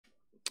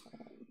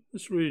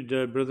Let's read,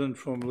 brethren,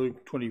 from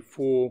Luke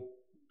 24.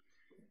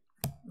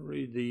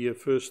 Read the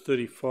first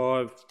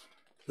 35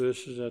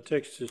 verses. Our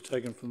text is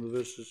taken from the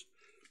verses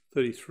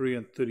 33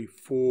 and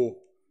 34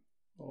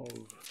 of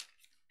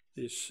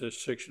this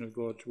section of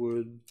God's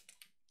Word.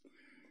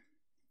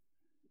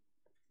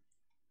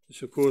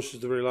 This, of course, is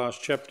the very last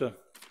chapter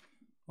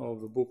of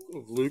the book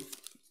of Luke,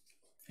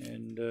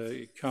 and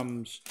it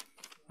comes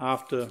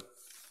after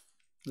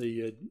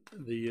the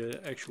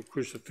actual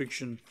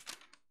crucifixion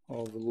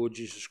of the Lord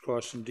Jesus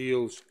Christ and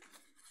deals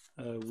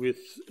with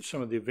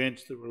some of the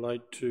events that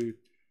relate to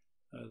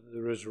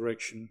the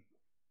resurrection.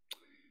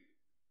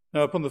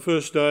 Now, upon the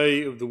first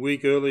day of the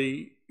week,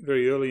 very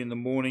early in the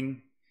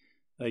morning,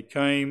 they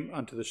came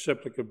unto the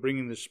sepulchre,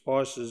 bringing the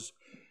spices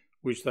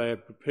which they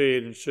had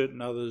prepared, and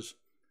certain others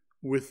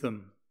with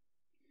them.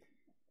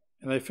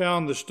 And they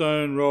found the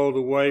stone rolled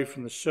away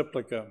from the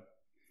sepulchre,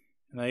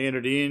 and they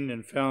entered in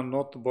and found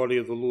not the body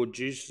of the Lord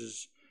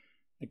Jesus.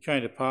 It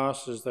came to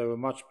pass, as they were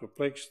much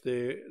perplexed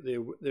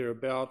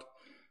thereabout,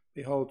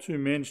 behold, two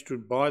men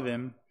stood by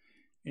them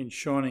in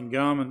shining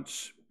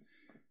garments.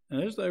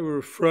 And as they were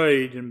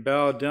afraid and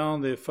bowed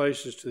down their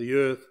faces to the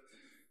earth,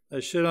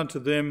 they said unto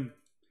them,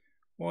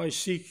 Why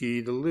seek ye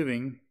the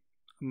living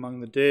among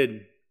the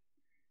dead?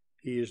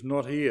 He is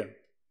not here,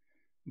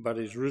 but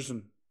is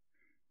risen.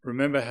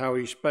 Remember how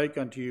he spake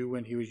unto you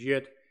when he was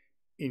yet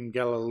in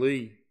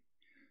Galilee,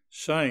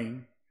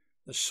 saying,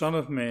 The Son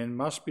of Man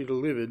must be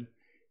delivered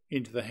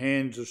into the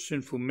hands of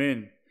sinful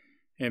men,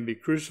 and be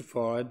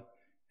crucified,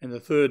 and the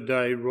third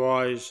day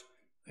rise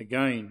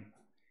again.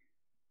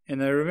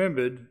 And they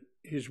remembered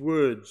his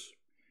words,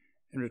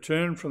 and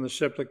returned from the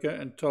sepulchre,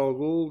 and told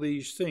all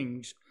these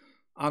things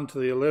unto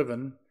the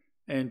 11,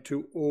 and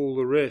to all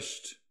the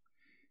rest.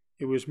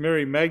 It was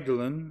Mary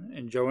Magdalene,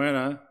 and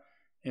Joanna,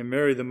 and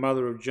Mary the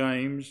mother of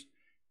James,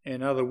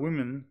 and other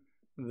women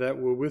that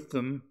were with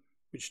them,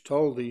 which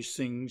told these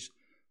things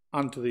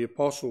unto the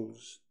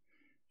apostles.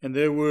 And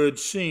their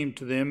words seemed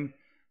to them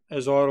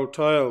as idle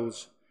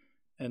tales,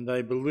 and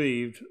they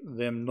believed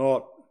them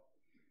not.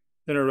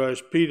 Then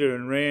arose Peter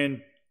and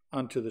ran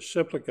unto the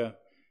sepulchre,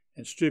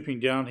 and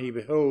stooping down he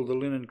beheld the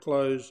linen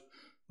clothes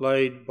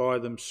laid by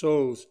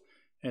themselves,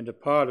 and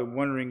departed,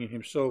 wondering in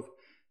himself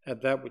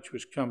at that which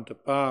was come to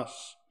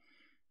pass.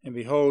 And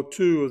behold,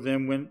 two of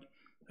them went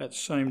that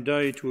same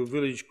day to a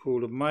village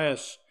called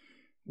Emmaus,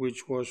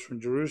 which was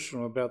from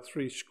Jerusalem about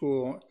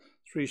threescore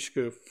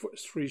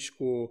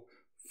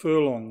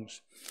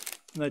furlongs.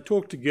 And they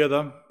talked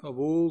together of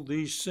all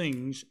these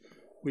things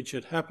which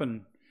had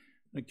happened.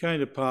 And it came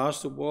to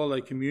pass that while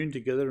they communed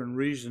together and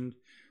reasoned,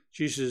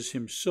 Jesus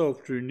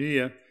himself drew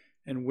near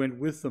and went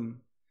with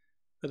them.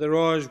 But their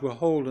eyes were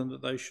holden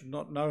that they should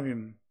not know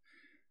him.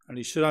 And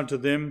he said unto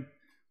them,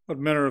 What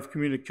manner of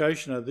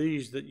communication are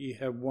these that ye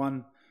have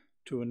one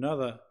to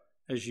another,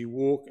 as ye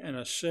walk and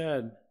are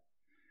sad?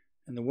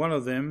 And the one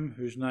of them,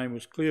 whose name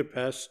was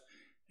Cleopas,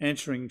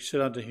 answering said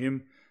unto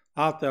him,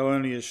 Art thou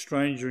only a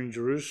stranger in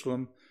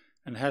Jerusalem,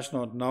 and hast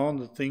not known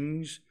the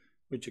things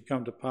which are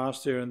come to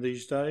pass there in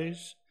these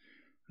days?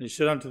 And he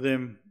said unto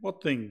them,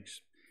 What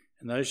things?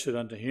 And they said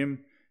unto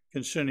him,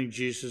 Concerning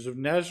Jesus of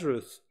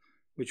Nazareth,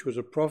 which was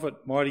a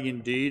prophet, mighty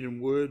in deed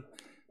and word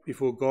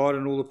before God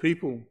and all the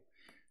people,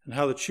 and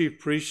how the chief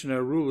priests and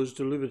our rulers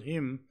delivered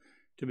him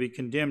to be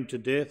condemned to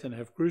death, and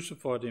have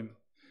crucified him.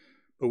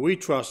 But we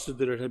trusted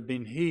that it had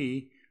been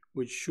he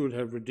which should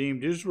have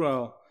redeemed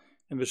Israel.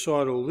 And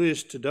beside all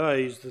this,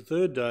 today is the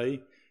third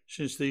day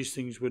since these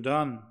things were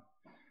done.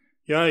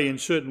 Yea, and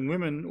certain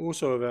women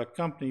also of our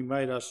company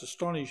made us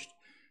astonished,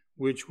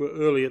 which were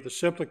early at the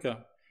sepulchre.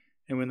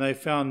 And when they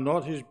found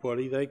not his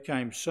body, they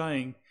came,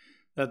 saying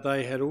that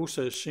they had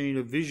also seen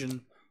a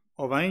vision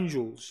of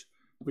angels,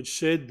 which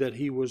said that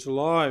he was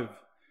alive.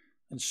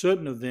 And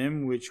certain of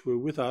them which were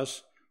with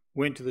us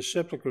went to the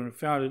sepulchre, and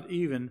found it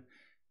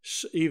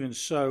even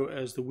so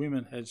as the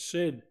women had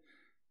said,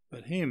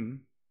 but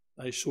him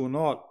they saw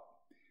not.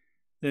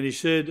 Then he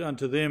said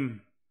unto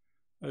them,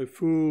 O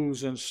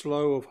fools, and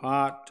slow of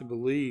heart to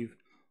believe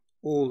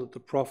all that the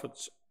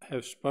prophets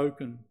have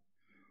spoken.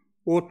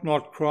 Ought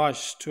not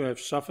Christ to have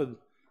suffered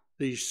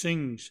these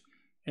things,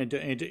 and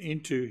to enter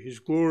into his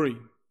glory?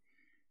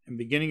 And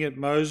beginning at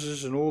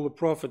Moses and all the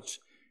prophets,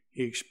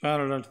 he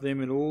expounded unto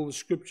them in all the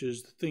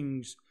scriptures the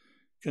things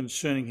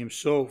concerning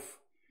himself.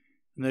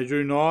 And they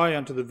drew nigh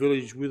unto the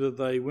village whither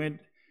they went,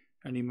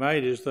 and he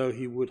made as though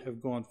he would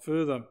have gone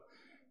further.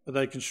 But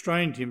they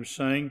constrained him,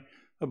 saying,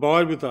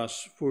 Abide with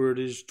us, for it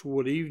is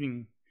toward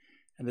evening,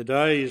 and the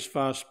day is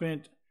far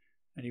spent.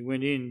 And he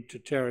went in to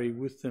tarry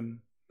with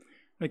them.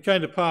 And it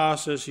came to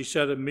pass, as he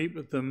sat at meat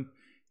with them,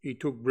 he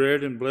took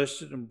bread and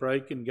blessed it, and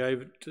brake and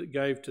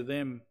gave to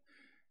them.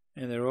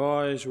 And their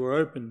eyes were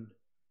opened,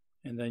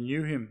 and they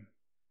knew him,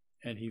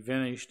 and he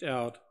vanished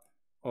out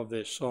of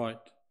their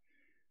sight.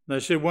 And they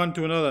said one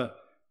to another,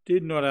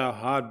 Did not our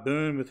heart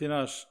burn within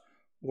us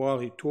while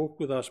he talked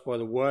with us by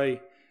the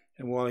way,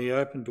 and while he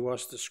opened to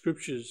us the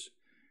scriptures?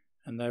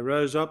 And they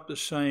rose up the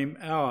same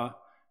hour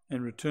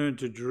and returned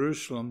to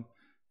Jerusalem,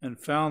 and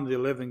found the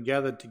 11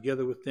 gathered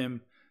together with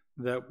them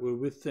that were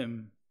with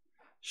them,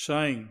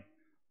 saying,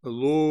 "The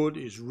Lord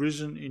is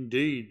risen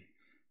indeed,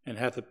 and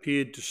hath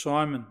appeared to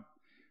Simon."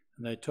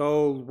 And they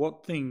told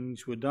what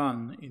things were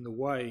done in the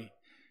way,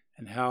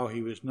 and how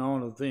he was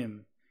known of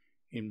them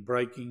in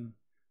breaking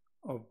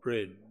of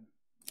bread.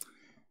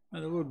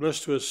 May the Lord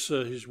bless to us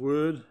his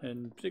word,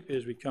 and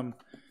particularly as we come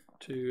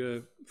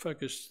to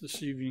focus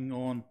this evening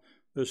on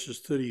verses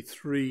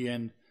 33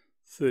 and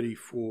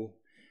 34.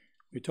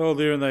 We're told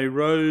there, and they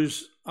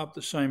rose up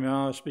the same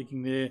hour,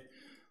 speaking there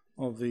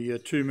of the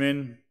two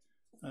men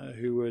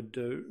who had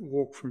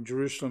walked from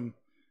Jerusalem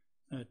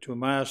to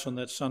Emmaus on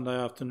that Sunday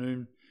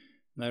afternoon.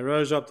 And they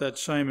rose up that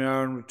same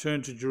hour and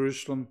returned to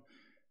Jerusalem,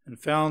 and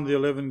found the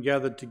 11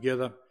 gathered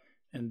together,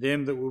 and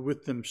them that were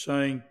with them,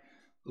 saying,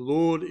 "The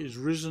Lord is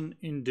risen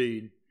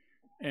indeed,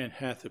 and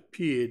hath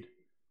appeared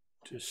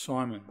to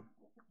Simon."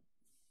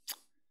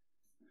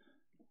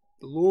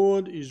 The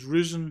Lord is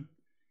risen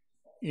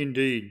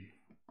indeed.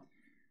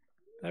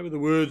 They were the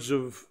words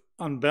of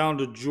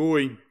unbounded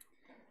joy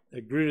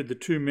that greeted the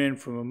two men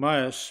from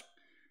Emmaus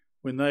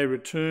when they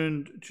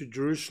returned to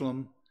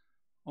Jerusalem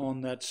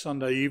on that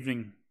Sunday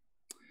evening.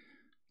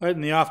 Late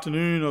in the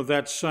afternoon of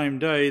that same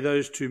day,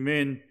 those two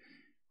men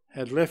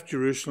had left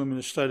Jerusalem in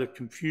a state of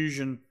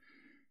confusion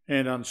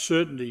and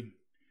uncertainty,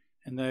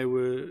 and they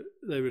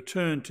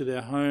returned to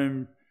their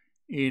home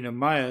in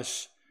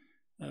Emmaus,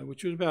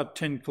 which was about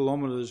 10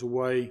 kilometres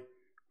away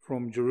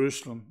from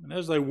Jerusalem. And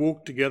as they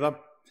walked together,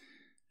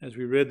 as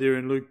we read there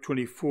in Luke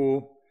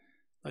 24,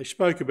 they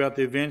spoke about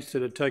the events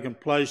that had taken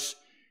place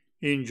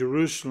in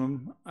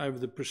Jerusalem over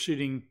the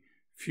preceding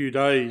few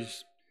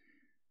days.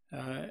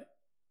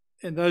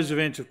 And those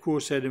events, of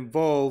course, had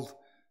involved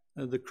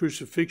the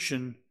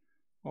crucifixion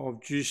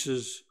of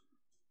Jesus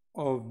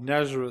of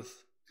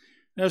Nazareth.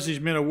 And as these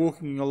men are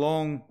walking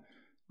along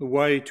the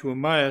way to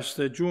Emmaus,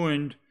 they're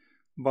joined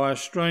by a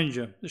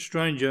stranger. The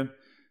stranger,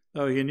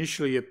 though he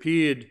initially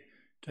appeared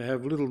to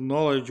have little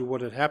knowledge of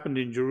what had happened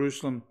in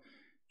Jerusalem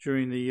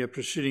during the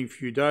preceding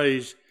few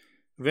days,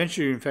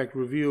 eventually, in fact,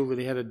 revealed that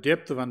he had a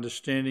depth of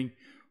understanding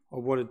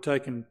of what had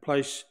taken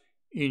place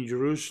in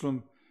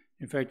Jerusalem.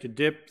 In fact, a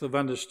depth of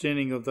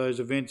understanding of those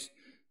events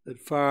that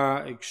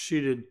far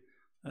exceeded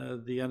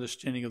the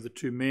understanding of the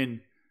two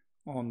men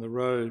on the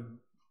road.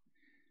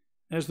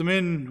 As the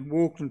men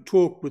walked and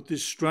talked with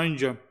this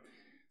stranger,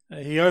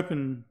 he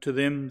opened to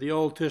them the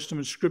Old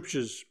Testament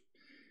scriptures.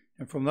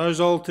 And from those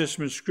Old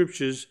Testament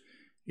scriptures,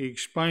 he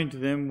explained to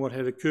them what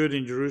had occurred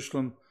in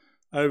Jerusalem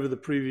over the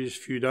previous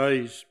few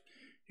days.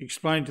 He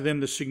explained to them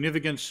the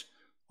significance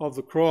of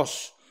the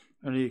cross,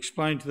 and he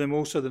explained to them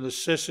also the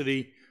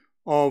necessity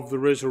of the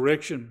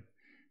resurrection.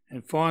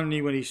 And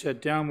finally, when he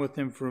sat down with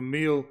them for a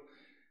meal,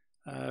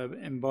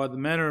 and by the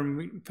manner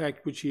in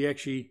fact which he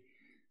actually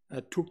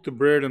took the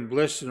bread and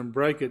blessed it and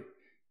brake it,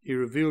 he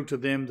revealed to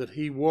them that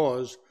he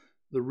was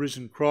the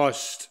risen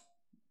Christ.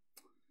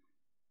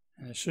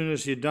 And as soon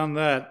as he had done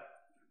that,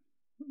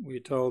 we are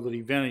told that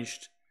he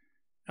vanished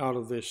out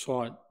of their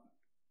sight.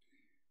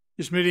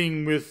 This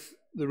meeting with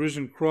the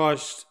risen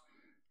Christ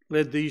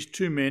led these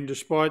two men,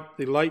 despite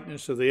the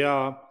lateness of the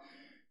hour,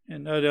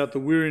 and no doubt the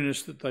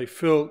weariness that they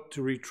felt,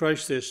 to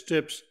retrace their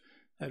steps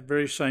that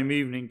very same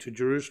evening to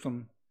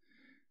Jerusalem.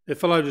 Their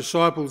fellow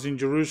disciples in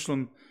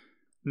Jerusalem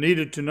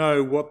needed to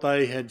know what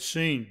they had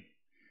seen.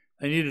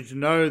 They needed to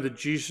know that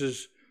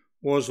Jesus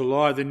was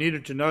alive. They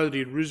needed to know that he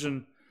had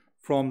risen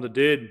from the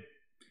dead.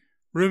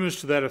 Rumours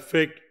to that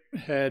effect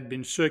had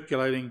been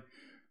circulating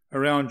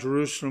around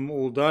Jerusalem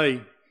all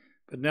day,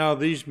 but now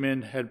these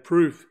men had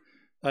proof.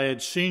 They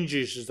had seen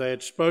Jesus, they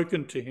had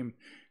spoken to him,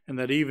 and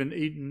they'd even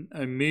eaten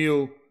a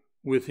meal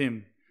with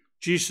him.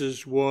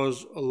 Jesus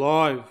was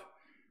alive.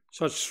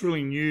 Such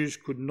thrilling news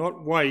could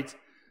not wait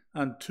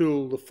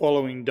until the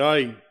following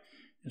day.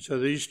 And so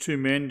these two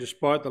men,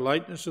 despite the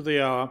lateness of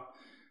the hour,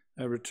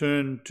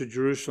 returned to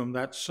Jerusalem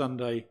that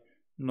Sunday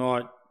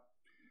night.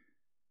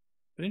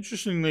 But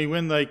interestingly,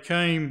 when they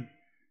came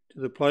to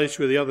the place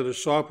where the other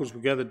disciples were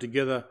gathered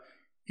together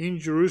in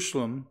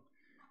Jerusalem,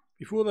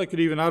 before they could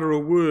even utter a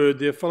word,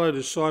 their fellow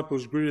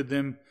disciples greeted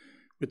them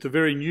with the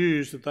very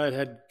news that they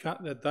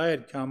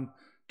had come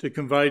to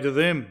convey to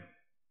them.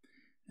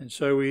 And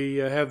so we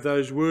have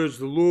those words,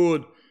 "The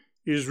Lord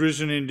is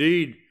risen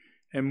indeed."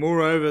 And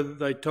moreover,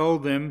 they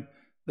told them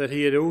that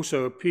he had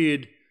also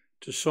appeared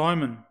to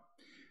Simon.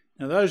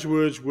 Now those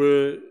words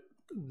were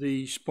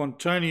the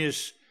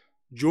spontaneous,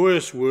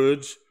 joyous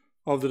words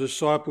of the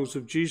disciples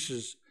of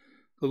Jesus.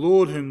 The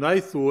Lord, whom they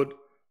thought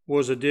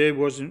was dead,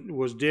 was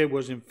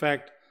in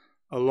fact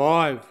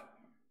alive.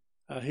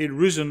 He had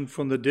risen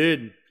from the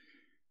dead.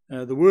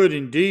 The word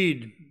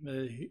 "indeed,"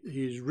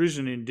 he is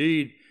risen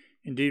indeed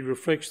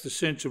reflects the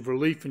sense of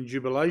relief and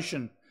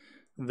jubilation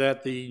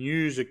that the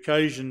news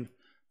occasioned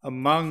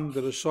among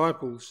the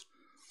disciples.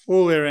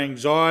 All their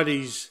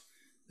anxieties,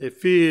 their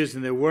fears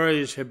and their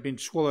worries had been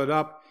swallowed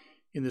up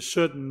in the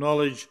certain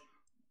knowledge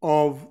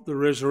of the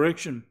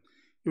resurrection.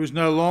 It was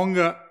no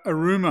longer a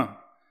rumour.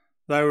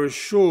 They were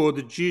assured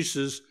that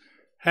Jesus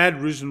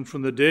had risen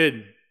from the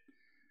dead.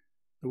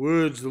 The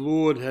words "the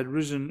Lord had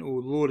risen,"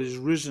 or "the Lord is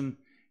risen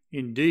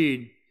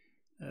indeed,"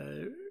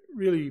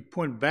 really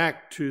point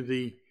back to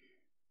the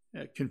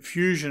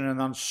confusion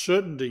and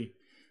uncertainty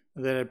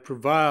that had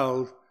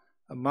prevailed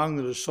among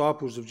the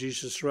disciples of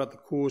Jesus throughout the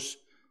course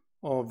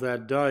of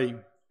that day.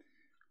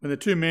 When the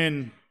two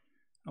men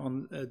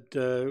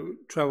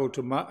travelled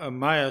to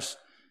Emmaus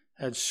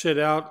had set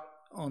out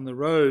on the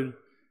road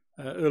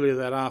earlier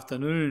that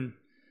afternoon,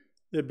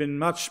 there had been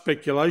much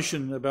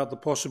speculation about the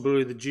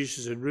possibility that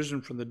Jesus had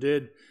risen from the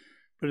dead,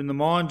 but in the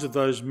minds of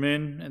those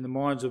men and the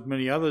minds of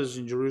many others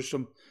in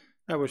Jerusalem,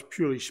 that was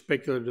purely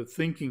speculative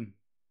thinking.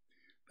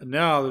 But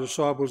now the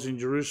disciples in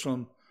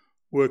Jerusalem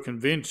were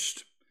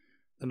convinced.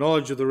 The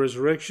knowledge of the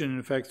resurrection,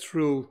 in fact,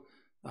 thrilled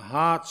the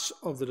hearts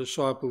of the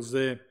disciples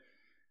there.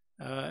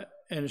 And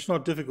it's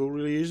not difficult,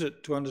 really, is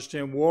it, to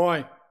understand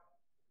why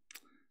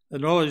the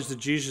knowledge that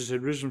Jesus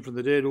had risen from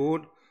the dead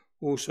ought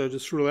also to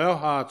thrill our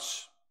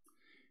hearts.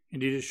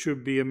 Indeed, it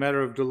should be a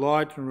matter of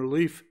delight and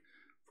relief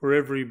for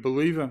every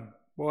believer.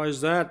 Why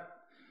is that?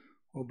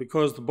 Well,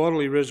 because the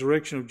bodily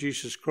resurrection of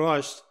Jesus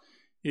Christ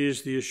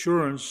is the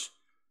assurance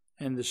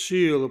and the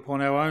seal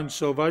upon our own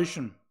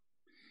salvation.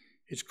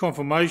 It's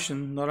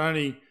confirmation not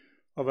only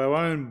of our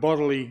own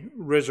bodily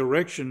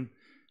resurrection,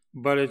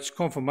 but it's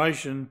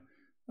confirmation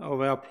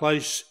of our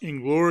place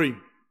in glory.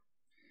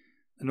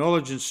 The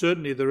knowledge and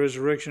certainty of the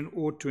resurrection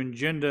ought to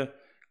engender,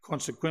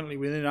 consequently,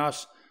 within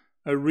us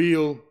a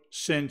real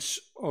sense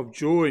of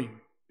joy.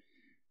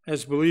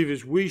 As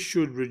believers, we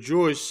should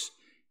rejoice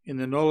in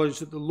the knowledge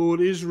that the Lord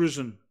is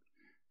risen.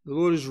 The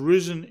Lord is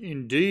risen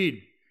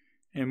indeed,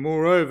 and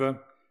moreover,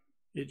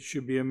 it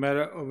should be a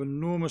matter of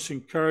enormous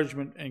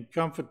encouragement and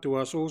comfort to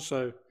us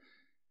also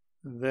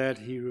that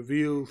he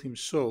revealed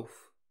himself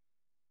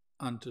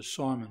unto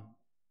Simon.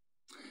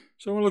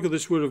 So I want to look at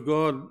this word of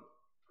God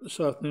this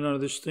afternoon under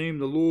this theme,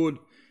 the Lord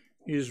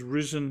is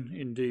risen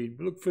indeed.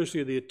 We look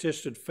firstly at the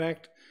attested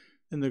fact,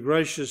 then the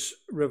gracious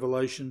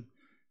revelation,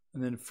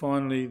 and then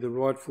finally the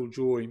rightful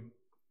joy.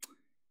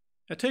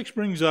 Our text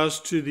brings us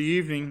to the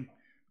evening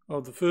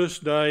of the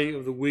first day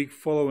of the week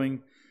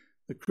following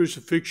the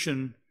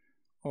crucifixion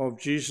of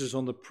Jesus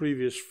on the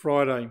previous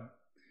Friday.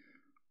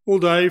 All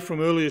day from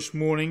earliest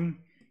morning,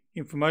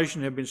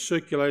 information had been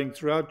circulating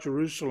throughout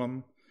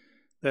Jerusalem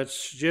that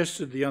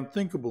suggested the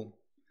unthinkable.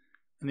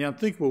 And the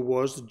unthinkable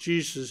was that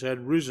Jesus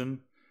had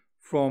risen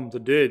from the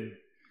dead.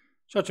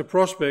 Such a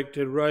prospect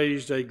had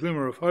raised a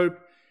glimmer of hope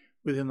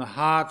within the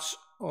hearts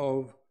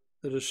of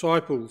the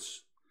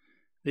disciples.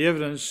 The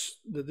evidence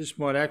that this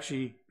might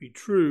actually be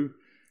true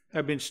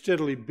had been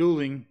steadily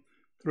building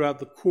throughout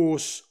the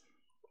course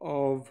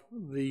of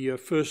the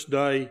first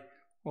day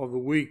of the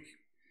week.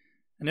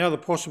 And now the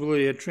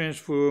possibility had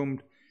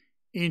transformed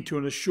into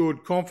an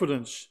assured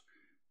confidence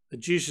that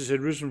Jesus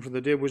had risen from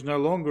the dead was no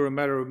longer a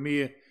matter of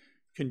mere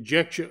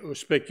conjecture or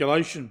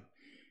speculation.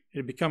 It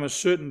had become a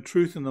certain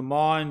truth in the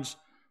minds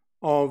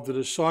of the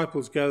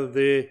disciples gathered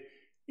there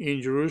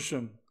in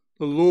Jerusalem.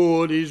 The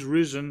Lord is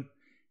risen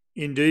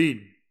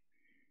indeed.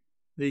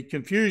 The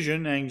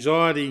confusion,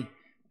 anxiety,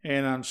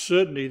 and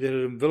uncertainty that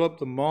had enveloped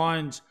the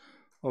minds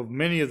of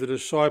many of the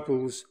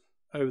disciples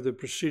over the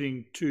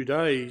preceding 2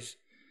 days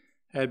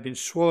had been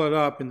swallowed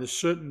up in the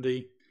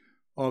certainty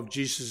of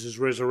Jesus'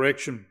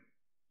 resurrection.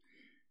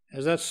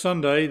 As that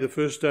Sunday, the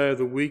first day of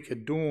the week,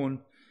 had dawned,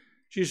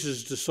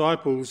 Jesus'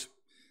 disciples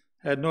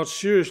had not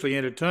seriously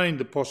entertained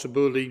the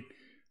possibility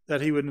that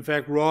he would in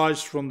fact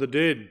rise from the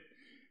dead.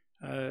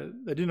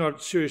 They did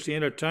not seriously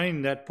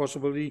entertain that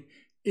possibility,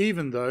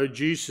 even though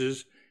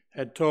Jesus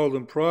had told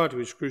them prior to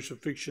his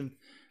crucifixion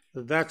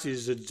that that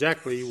is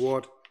exactly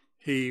what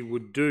he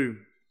would do.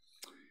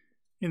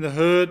 In the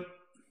hurt,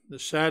 the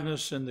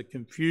sadness and the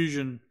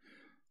confusion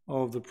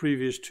of the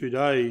previous 2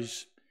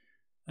 days,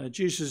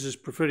 Jesus'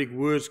 prophetic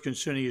words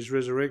concerning his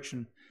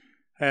resurrection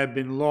had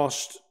been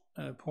lost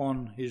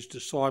upon his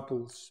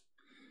disciples.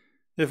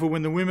 Therefore,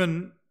 when the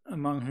women,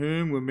 among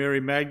whom were Mary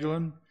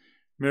Magdalene,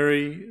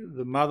 Mary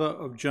the mother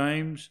of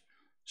James,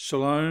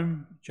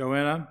 Salome,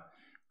 Joanna,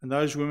 and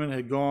those women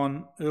had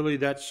gone early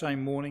that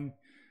same morning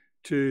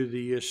to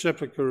the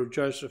sepulchre of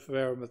Joseph of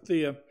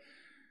Arimathea,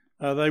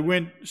 they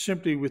went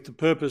simply with the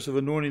purpose of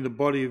anointing the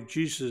body of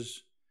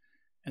Jesus,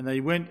 and they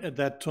went at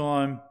that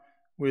time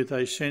with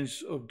a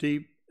sense of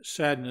deep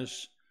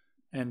sadness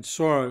and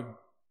sorrow.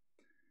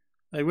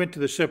 They went to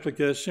the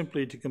sepulchre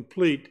simply to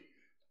complete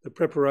the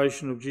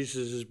preparation of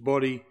Jesus'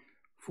 body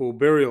for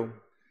burial.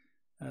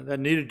 That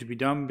needed to be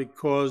done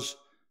because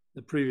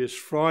the previous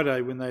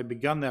Friday, when they had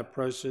begun that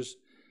process,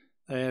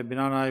 they had been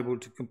unable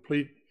to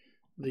complete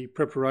the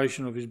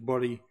preparation of his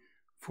body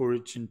for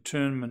its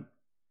interment.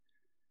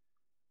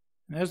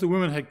 And as the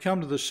women had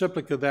come to the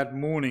sepulchre that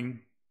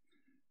morning,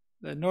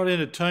 they had not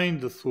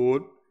entertained the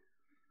thought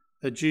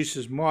that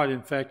Jesus might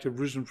in fact have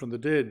risen from the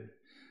dead.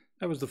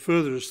 That was the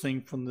furthest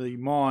thing from the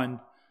mind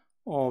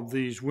of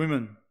these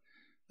women.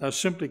 They were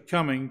simply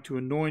coming to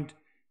anoint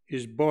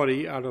his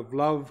body out of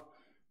love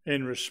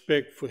and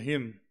respect for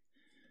him.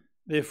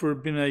 Therefore, it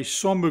had been a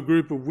sombre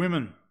group of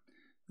women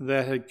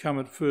that had come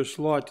at first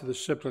light to the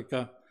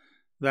sepulchre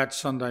that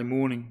Sunday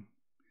morning.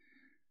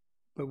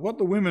 But what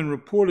the women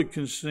reported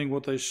concerning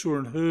what they saw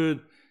and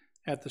heard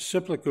at the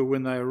sepulchre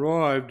when they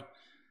arrived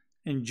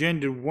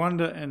engendered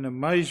wonder and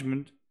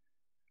amazement,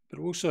 but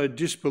also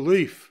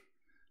disbelief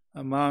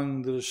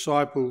among the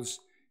disciples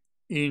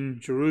in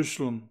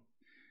Jerusalem.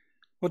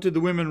 What did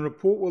the women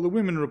report? Well, the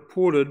women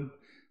reported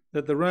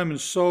that the Roman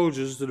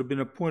soldiers that had been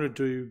appointed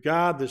to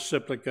guard the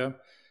sepulchre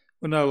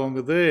were no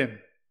longer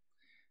there.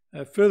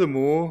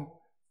 Furthermore,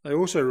 they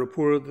also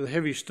reported that the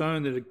heavy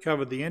stone that had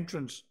covered the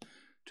entrance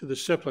to the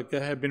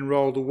sepulchre had been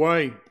rolled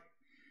away.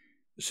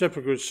 The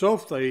sepulchre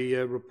itself, they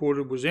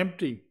reported, was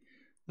empty,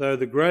 though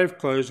the grave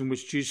clothes in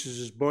which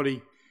Jesus'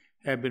 body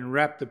had been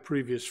wrapped the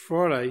previous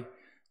Friday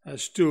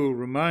still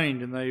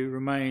remained, and they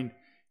remained,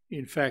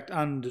 in fact,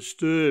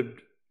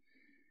 undisturbed.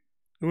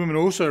 The women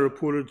also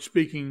reported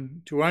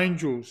speaking to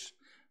angels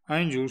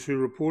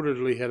who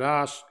reportedly had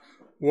asked,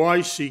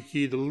 "Why seek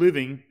ye the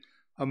living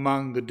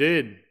among the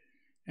dead?"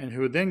 and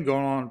who had then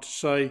gone on to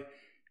say,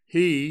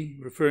 "He,"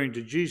 referring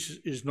to Jesus,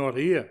 "is not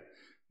here,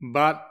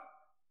 but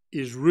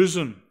is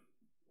risen."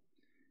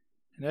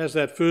 And as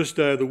that first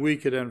day of the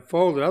week had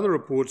unfolded, other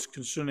reports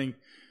concerning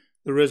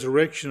the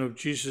resurrection of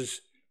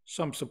Jesus,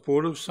 some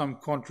supportive, some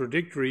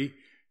contradictory,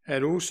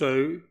 had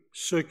also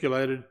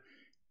circulated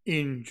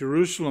in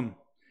Jerusalem.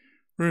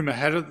 Rumour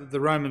had it that the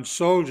Roman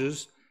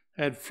soldiers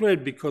had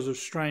fled because of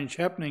strange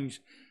happenings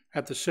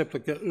at the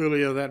sepulchre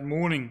earlier that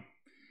morning.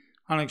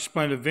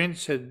 Unexplained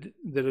events that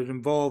had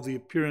involved the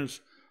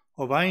appearance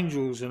of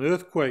angels and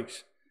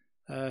earthquakes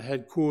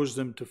had caused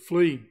them to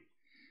flee.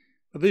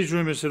 But these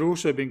rumours had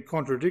also been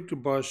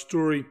contradicted by a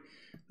story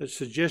that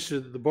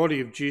suggested that the body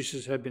of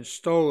Jesus had been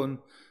stolen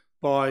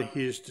by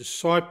his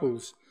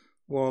disciples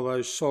while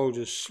those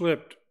soldiers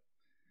slept.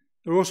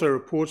 There are also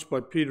reports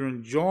by Peter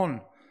and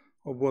John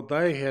of what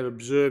they had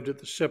observed at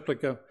the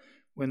sepulchre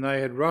when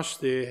they had rushed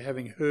there,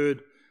 having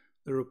heard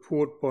the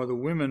report by the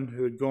women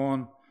who had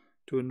gone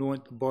to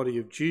anoint the body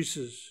of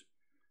Jesus.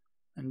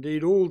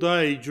 Indeed, all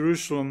day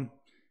Jerusalem,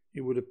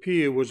 it would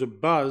appear, was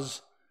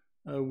abuzz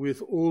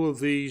with all of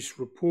these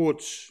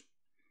reports.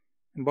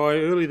 And by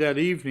early that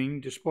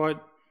evening, despite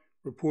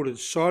reported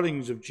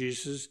sightings of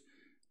Jesus,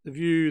 the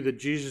view that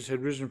Jesus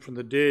had risen from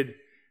the dead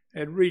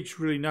had reached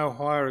really no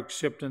higher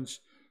acceptance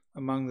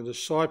among the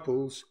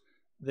disciples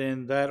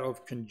than that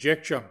of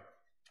conjecture.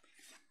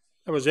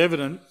 That was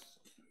evident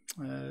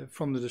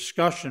from the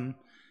discussion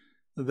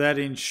that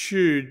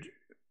ensued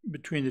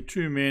between the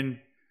two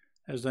men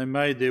as they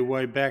made their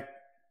way back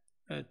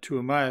to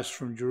Emmaus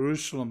from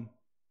Jerusalem.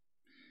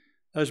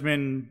 Those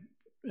men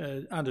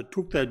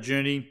undertook that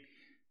journey,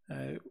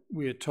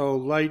 we are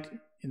told, late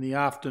in the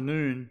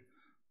afternoon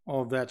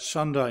of that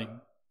Sunday.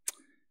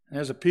 And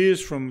as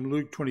appears from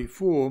Luke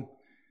 24,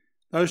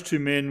 those two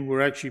men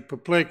were actually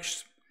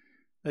perplexed.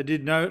 They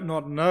did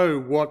not know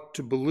what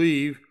to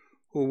believe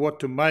or what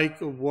to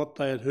make of what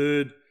they had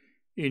heard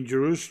in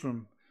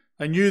Jerusalem.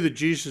 They knew that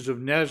Jesus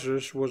of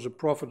Nazareth was a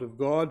prophet of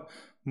God,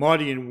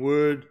 mighty in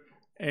word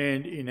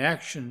and in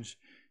actions,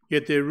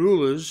 yet their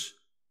rulers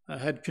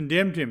had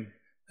condemned him,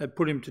 had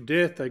put him to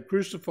death, they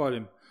crucified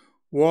him.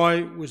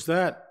 Why was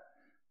that?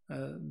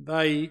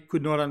 They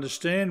could not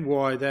understand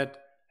why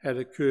that had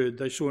occurred.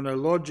 They saw no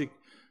logic,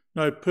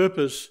 no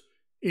purpose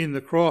in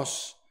the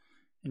cross.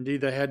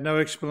 Indeed, they had no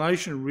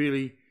explanation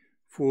really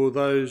for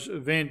those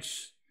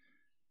events.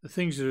 The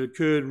things that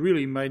occurred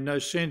really made no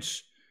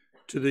sense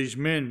to these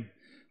men.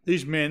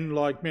 These men,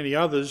 like many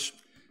others,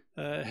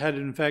 had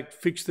in fact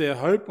fixed their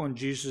hope on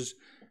Jesus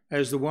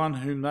as the one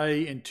whom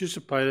they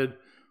anticipated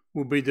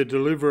would be the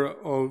deliverer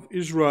of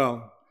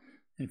Israel.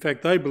 In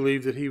fact, they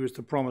believed that he was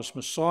the promised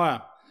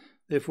Messiah.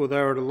 Therefore, they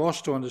were at a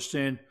loss to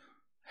understand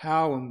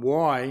how and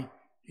why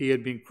he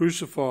had been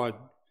crucified.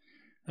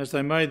 As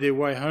they made their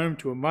way home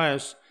to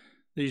Emmaus,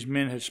 these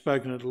men had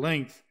spoken at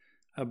length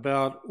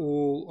about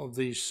all of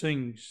these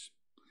things.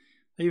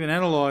 They even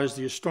analysed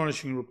the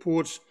astonishing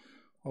reports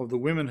of the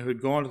women who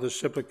had gone to the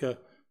sepulchre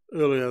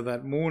earlier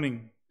that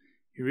morning.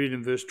 You read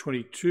in verse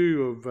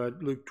 22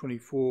 of Luke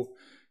 24,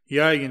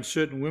 "Yea, and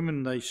certain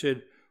women," they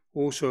said,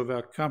 "also of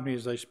our company,"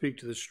 as they speak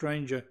to the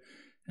stranger,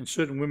 "and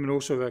certain women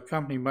also of our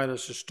company made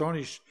us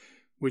astonished,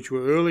 which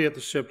were early at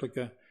the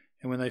sepulchre,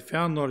 and when they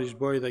found not his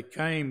body, they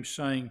came,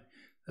 saying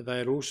that they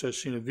had also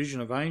seen a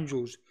vision of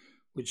angels,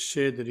 which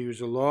said that he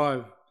was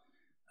alive."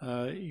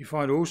 You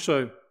find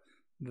also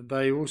that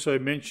they also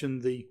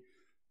mentioned the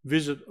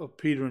visit of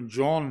Peter and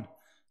John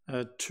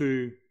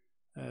to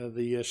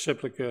the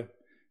sepulchre.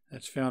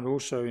 That's found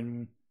also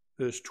in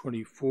verse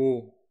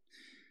 24.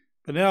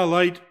 But now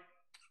late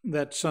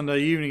that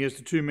Sunday evening, as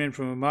the two men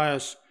from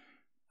Emmaus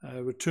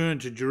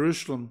returned to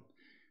Jerusalem,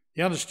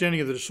 the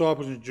understanding of the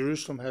disciples in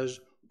Jerusalem has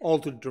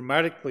altered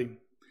dramatically.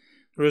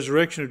 The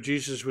resurrection of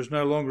Jesus was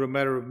no longer a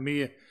matter of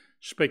mere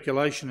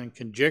speculation and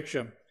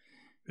conjecture.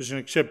 It was an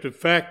accepted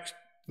fact.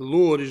 The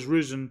Lord is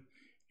risen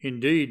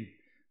indeed.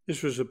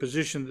 This was a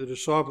position that the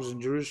disciples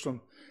in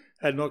Jerusalem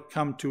had not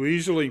come to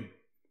easily.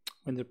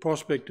 When the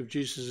prospect of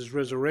Jesus'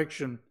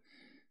 resurrection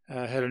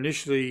had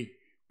initially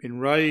been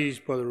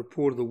raised by the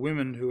report of the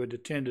women who had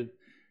attended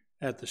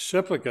at the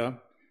sepulchre,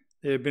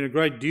 there had been a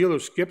great deal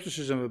of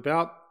scepticism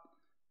about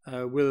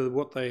whether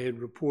what they had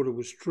reported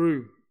was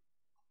true.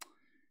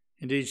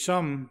 Indeed,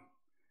 some,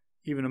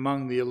 even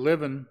among the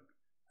 11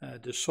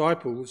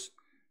 disciples,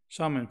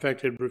 some in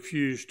fact had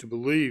refused to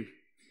believe.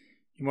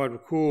 You might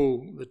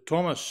recall that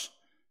Thomas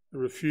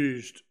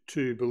refused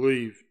to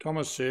believe.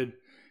 Thomas said,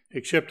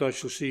 "Except I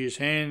shall see his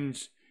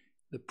hands,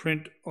 the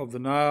print of the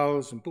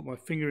nails, and put my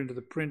finger into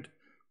the print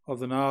of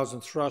the nails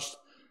and thrust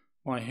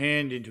my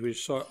hand into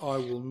his side, I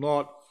will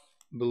not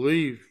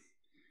believe."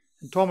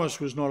 And Thomas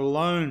was not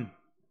alone.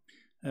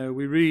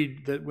 We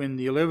read that when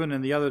the 11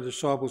 and the other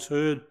disciples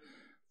heard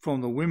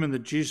from the women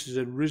that Jesus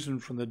had risen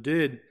from the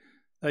dead,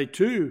 they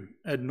too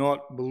had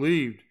not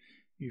believed.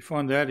 You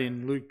find that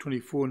in Luke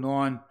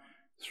 24:9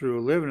 through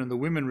 11. And the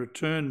women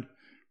returned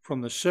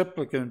from the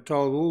sepulchre and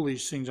told all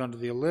these things unto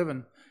the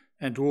 11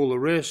 and to all the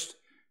rest.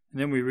 And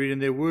then we read,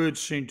 and their words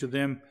seemed to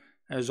them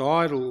as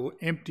idle or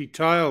empty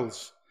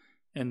tales,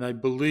 and they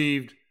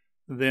believed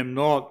them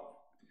not.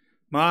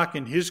 Mark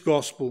in his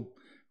gospel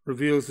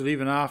reveals that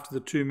even after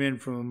the two men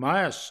from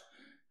Emmaus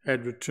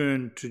had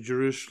returned to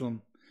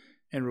Jerusalem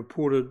and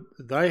reported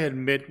that they had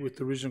met with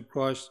the risen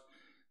Christ,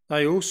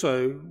 they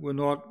also were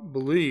not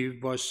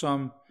believed by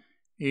some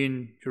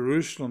in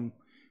Jerusalem.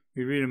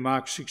 We read in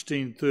Mark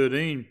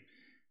 16:13,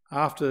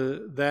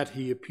 after that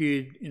he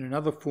appeared in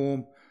another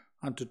form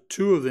unto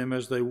two of them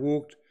as they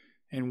walked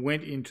and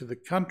went into the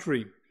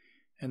country,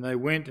 and they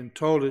went and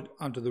told it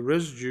unto the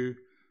residue,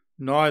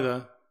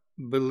 neither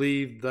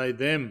believed they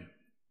them.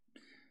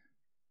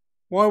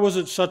 Why was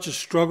it such a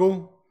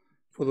struggle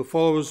for the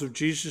followers of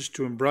Jesus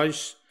to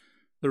embrace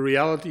the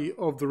reality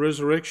of the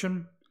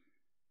resurrection?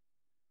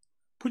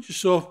 Put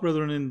yourself,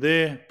 brethren, in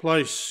their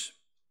place.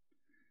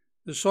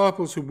 The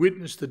disciples who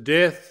witnessed the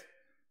death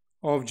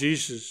of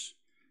Jesus,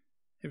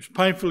 it was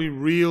painfully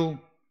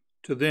real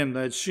to them.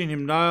 They had seen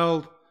him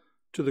nailed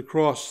to the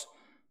cross.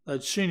 They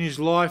had seen his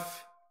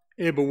life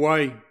ebb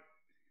away.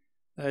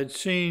 They had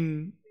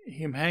seen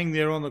him hang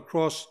there on the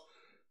cross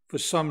for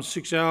some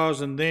 6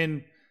 hours, and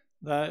then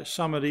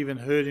some had even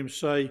heard him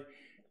say,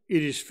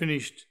 "It is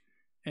finished,"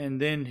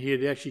 and then he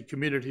had actually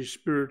committed his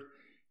spirit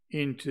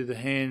into the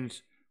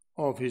hands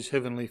of his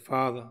heavenly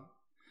Father.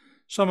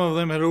 Some of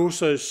them had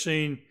also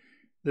seen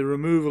the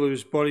removal of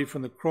his body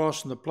from the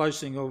cross and the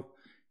placing of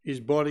his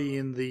body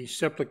in the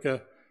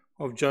sepulchre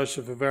of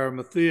Joseph of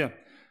Arimathea.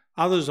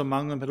 Others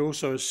among them had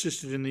also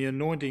assisted in the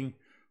anointing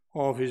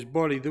of his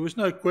body. There was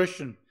no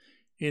question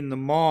in the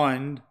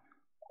mind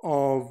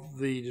of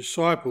the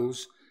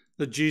disciples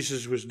that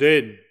Jesus was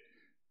dead.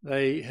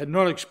 They had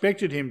not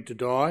expected him to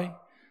die.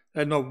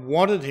 They had not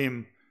wanted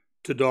him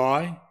to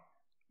die,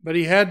 but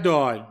he had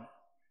died,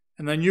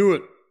 and they knew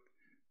it.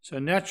 So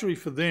naturally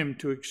for them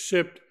to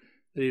accept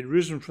that he had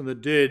risen from the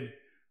dead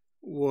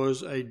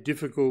was a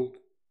difficult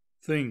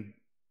thing.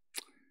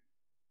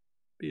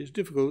 It'd be as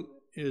difficult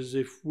as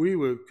if we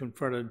were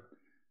confronted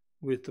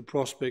with the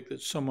prospect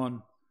that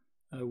someone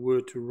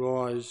were to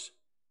rise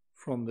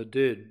from the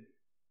dead.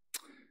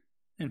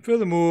 And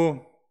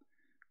furthermore,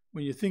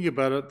 when you think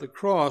about it, the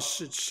cross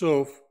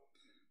itself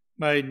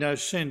made no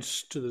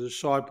sense to the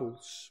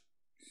disciples.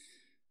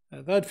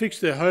 They'd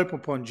fixed their hope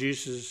upon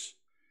Jesus,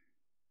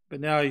 but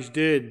now he's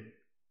dead.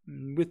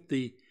 And with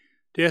the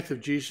death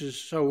of Jesus,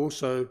 so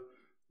also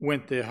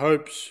went their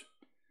hopes.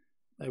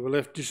 They were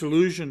left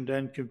disillusioned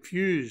and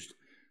confused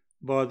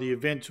by the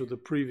events of the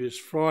previous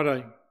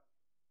Friday.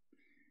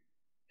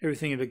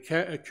 Everything had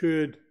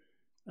occurred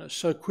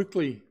so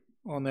quickly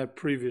on that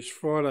previous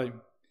Friday.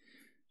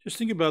 Just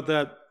think about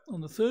that.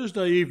 On the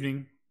Thursday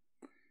evening,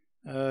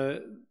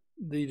 the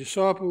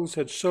disciples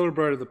had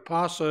celebrated the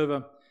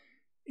Passover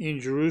in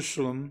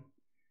Jerusalem,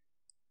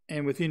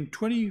 and within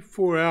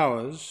 24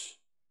 hours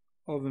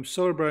of them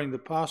celebrating the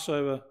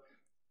Passover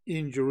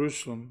in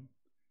Jerusalem,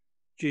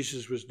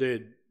 Jesus was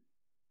dead.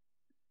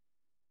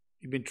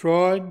 He'd been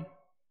tried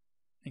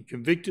and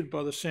convicted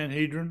by the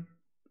Sanhedrin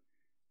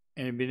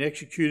and had been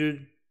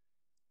executed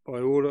by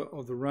order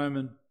of the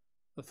Roman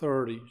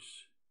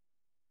authorities.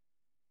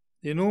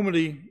 The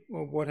enormity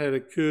of what had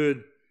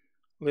occurred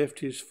left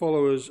his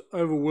followers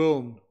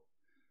overwhelmed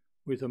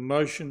with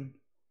emotion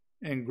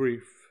and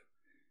grief.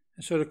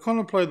 And so to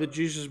contemplate that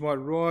Jesus might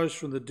rise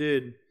from the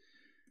dead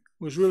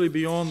was really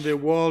beyond their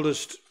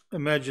wildest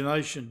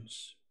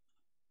imaginations.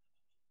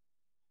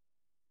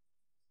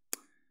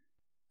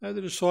 Though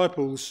the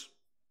disciples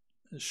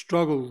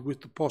struggled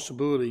with the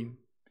possibility,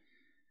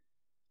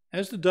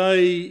 as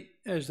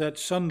that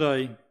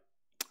Sunday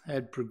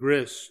had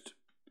progressed,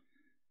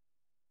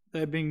 they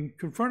had been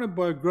confronted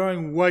by a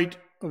growing weight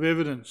of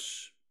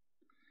evidence.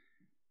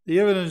 The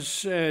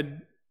evidence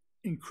had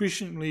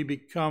increasingly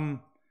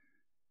become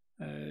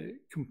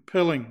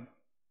compelling,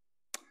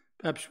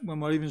 perhaps one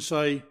might even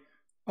say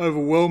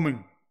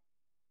overwhelming.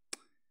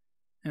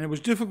 And it was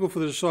difficult for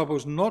the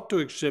disciples not to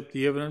accept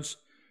the evidence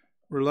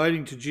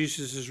relating to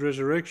Jesus'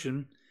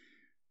 resurrection,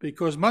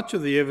 because much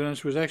of the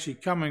evidence was actually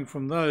coming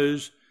from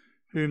those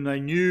whom they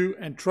knew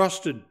and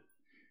trusted.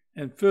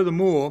 And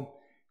furthermore,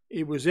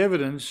 it was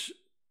evidence,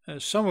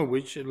 some of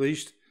which at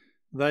least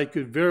they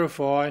could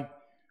verify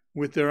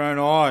with their own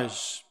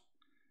eyes.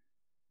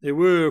 There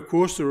were, of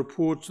course, the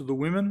reports of the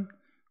women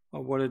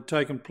of what had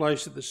taken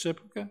place at the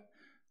sepulchre.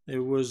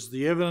 There was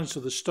the evidence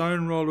of the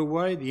stone rolled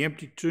away, the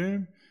empty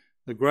tomb,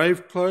 the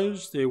grave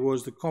closed. There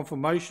was the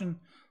confirmation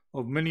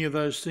of many of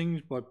those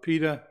things by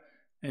Peter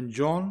and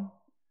John.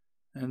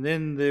 And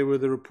then there were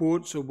the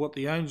reports of what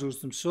the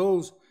angels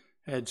themselves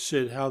had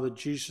said, how that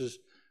Jesus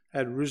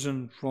had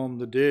risen from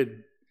the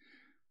dead.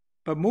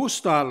 But more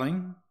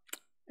startling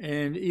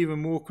and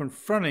even more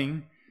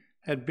confronting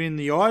had been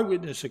the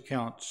eyewitness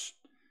accounts.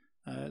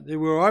 There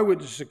were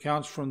eyewitness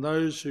accounts from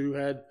those who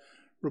had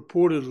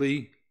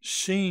reportedly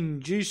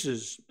seen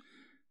Jesus.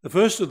 The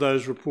first of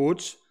those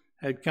reports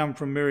had come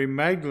from Mary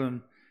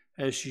Magdalene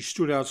as she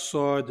stood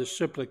outside the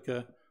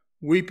sepulchre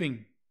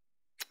weeping.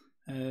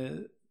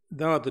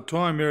 Though at the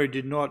time Mary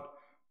did not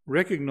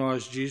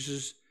recognize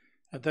Jesus,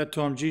 at that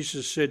time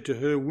Jesus said to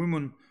her,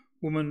 Woman,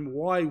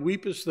 why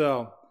weepest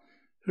thou?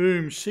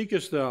 Whom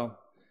seekest thou?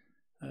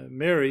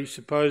 Mary,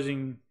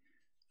 supposing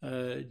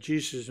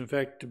Jesus, in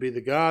fact, to be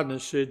the gardener,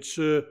 said,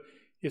 Sir,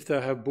 if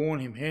thou have borne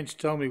him, hence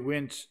tell me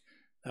whence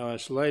thou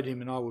hast laid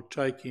him, and I will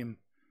take him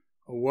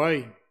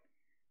away.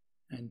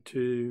 And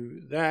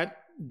to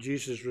that,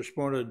 Jesus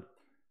responded,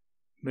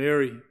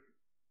 Mary,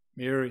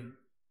 Mary.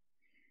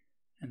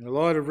 And the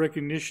light of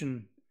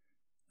recognition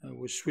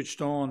was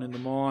switched on in the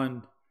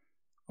mind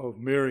of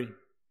Mary,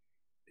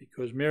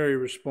 because Mary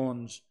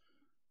responds,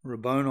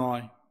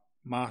 Rabboni,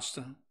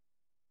 Master.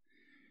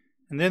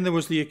 And then there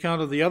was the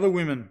account of the other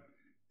women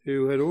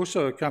who had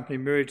also accompanied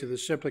Mary to the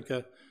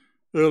sepulchre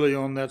early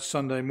on that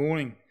Sunday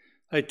morning.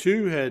 They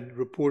too had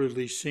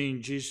reportedly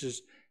seen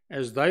Jesus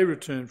as they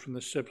returned from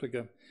the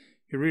sepulchre.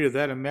 You read of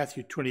that in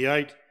Matthew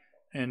 28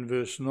 and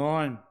verse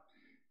 9.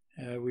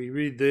 We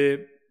read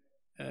there,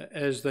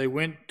 as they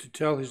went to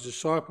tell his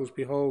disciples,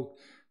 behold,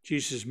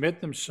 Jesus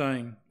met them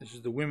saying, this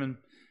is the women,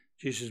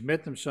 Jesus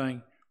met them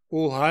saying,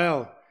 All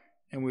hail.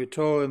 And we're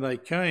told, and they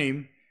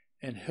came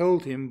and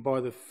held him by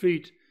the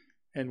feet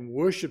and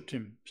worshipped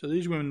him. So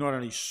these women not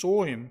only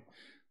saw him,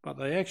 but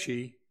they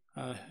actually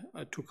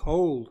took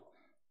hold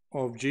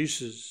of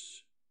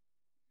Jesus.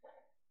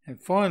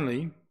 And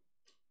finally,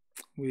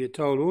 we are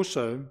told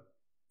also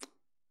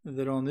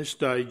that on this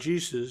day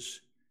Jesus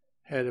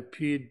had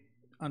appeared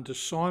unto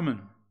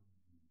Simon.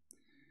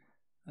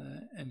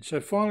 And so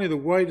finally the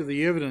weight of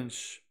the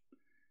evidence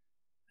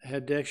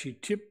had actually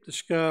tipped the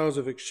scales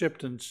of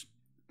acceptance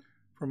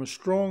from a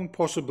strong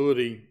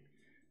possibility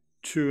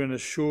to an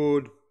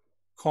assured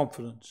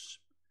confidence.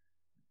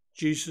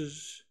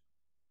 Jesus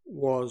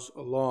was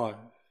alive.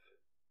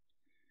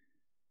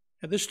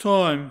 At this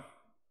time,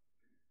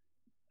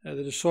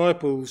 the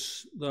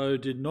disciples, though,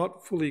 did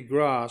not fully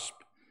grasp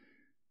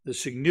the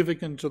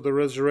significance of the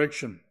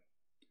resurrection.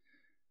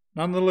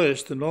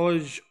 Nonetheless, the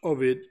knowledge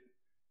of it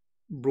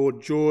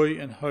brought joy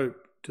and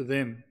hope to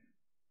them.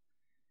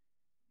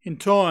 In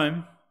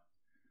time,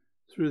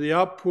 through the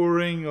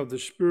outpouring of the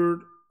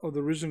Spirit of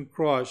the risen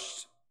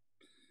Christ,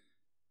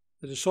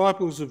 the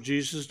disciples of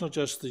Jesus, not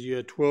just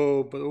the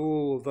 12, but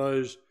all of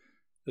those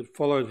that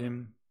followed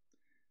him,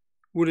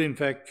 would in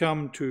fact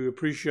come to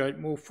appreciate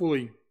more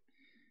fully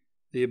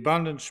the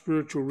abundant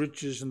spiritual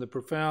riches and the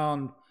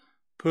profound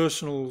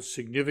personal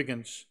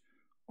significance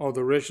of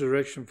the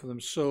resurrection for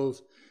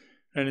themselves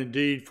and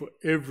indeed for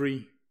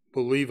every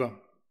believer.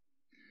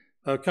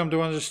 They'll come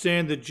to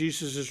understand that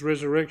Jesus'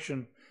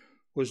 resurrection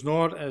was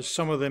not, as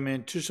some of them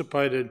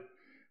anticipated,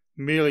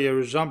 merely a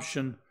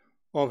resumption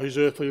of his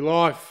earthly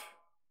life,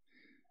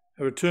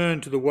 a return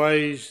to the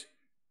ways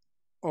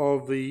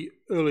of the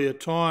earlier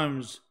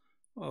times,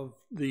 of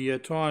the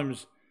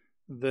times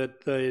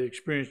that they had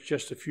experienced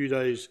just a few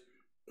days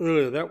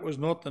earlier. That was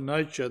not the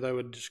nature, they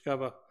would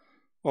discover,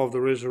 of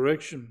the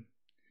resurrection.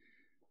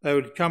 They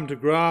would come to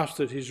grasp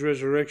that his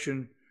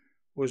resurrection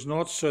was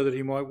not so that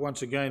he might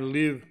once again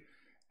live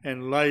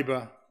and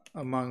labour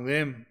among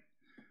them,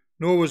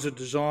 nor was it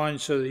designed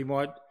so that he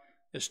might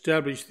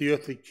establish the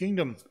earthly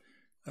kingdom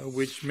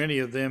which many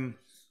of them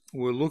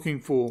were looking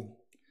for.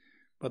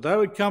 But they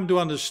would come to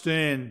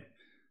understand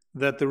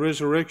that the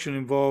resurrection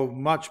involved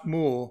much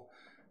more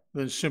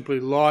than simply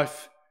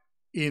life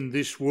in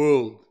this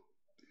world.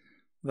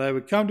 They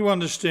would come to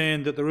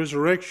understand that the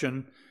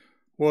resurrection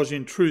was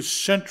in truth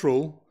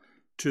central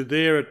to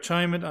their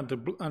attainment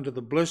unto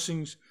the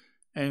blessings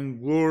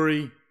and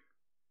glory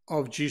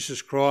of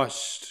Jesus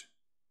Christ.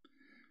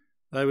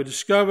 They would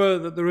discover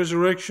that the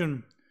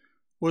resurrection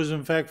was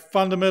in fact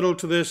fundamental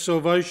to their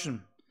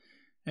salvation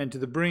and to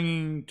the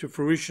bringing to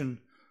fruition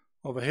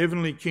of a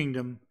heavenly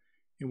kingdom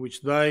in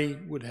which they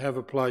would have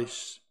a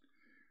place.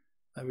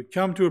 They would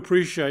come to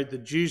appreciate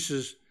that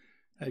Jesus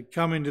had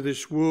come into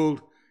this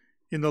world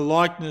in the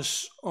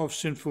likeness of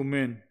sinful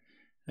men,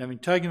 and having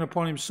taken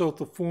upon himself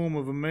the form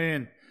of a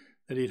man,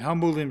 that he had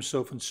humbled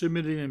himself and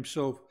submitted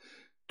himself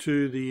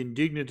to the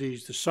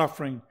indignities, the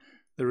suffering,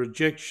 the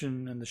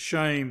rejection and the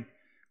shame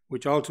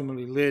which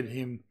ultimately led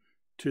him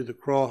to the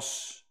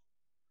cross.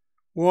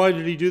 Why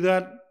did he do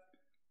that?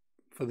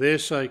 For their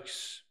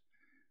sakes.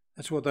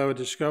 That's what they would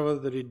discover,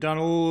 that he'd done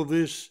all of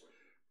this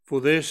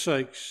for their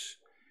sakes,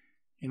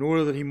 in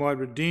order that he might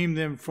redeem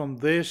them from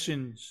their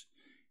sins,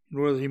 in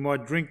order that he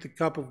might drink the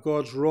cup of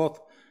God's wrath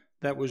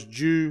that was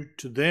due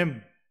to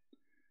them.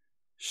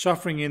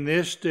 suffering in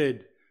their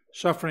stead,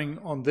 suffering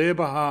on their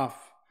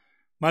behalf,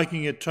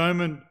 making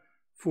atonement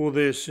for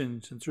their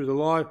sins. And through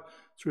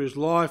his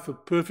life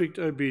of perfect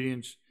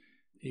obedience,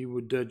 he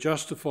would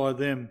justify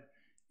them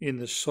in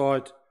the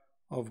sight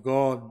of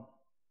God.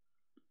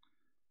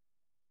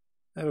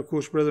 That, of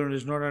course, brethren,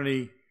 is not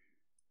only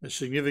the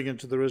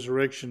significance of the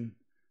resurrection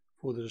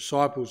for the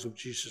disciples of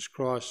Jesus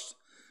Christ,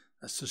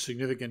 that's the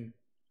significance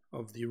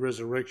of the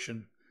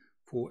resurrection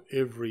for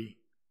every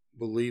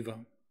believer.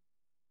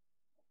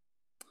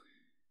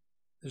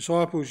 The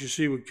disciples, you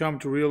see, would come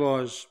to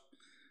realise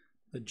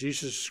that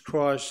Jesus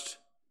Christ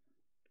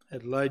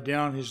had laid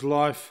down his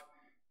life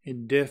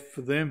in death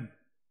for them.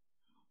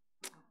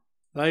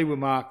 They were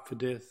marked for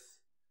death,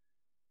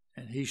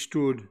 and he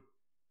stood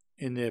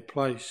in their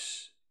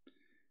place.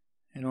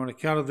 And on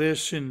account of their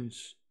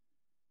sins,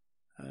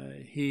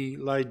 he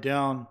laid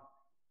down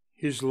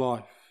his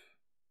life.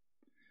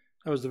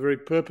 That was the very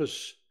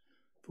purpose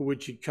for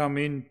which he'd come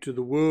into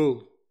the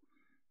world,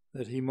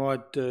 that he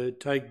might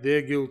take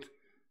their guilt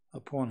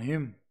upon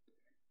him,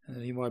 and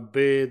that he might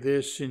bear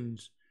their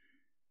sins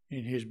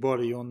in his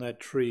body on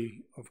that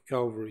tree of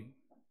Calvary.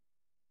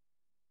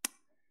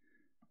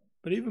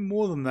 But even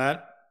more than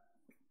that,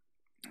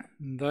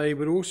 they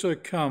would also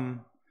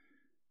come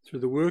through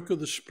the work of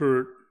the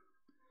Spirit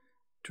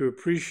to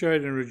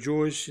appreciate and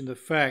rejoice in the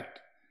fact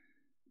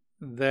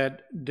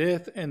that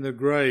death and the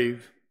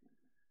grave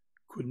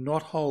could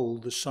not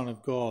hold the Son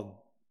of God.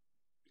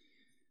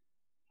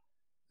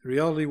 The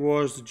reality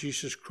was that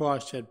Jesus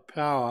Christ had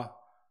power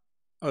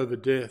over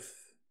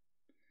death.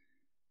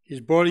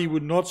 His body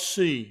would not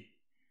see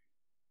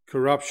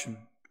corruption,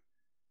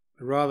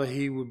 but rather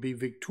he would be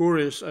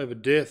victorious over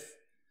death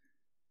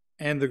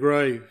and the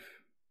grave,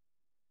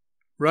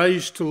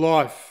 raised to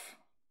life.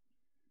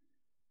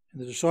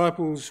 And the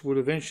disciples would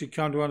eventually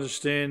come to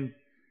understand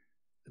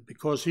that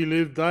because he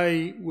lived,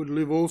 they would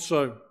live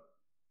also.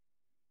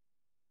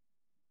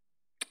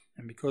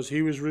 And because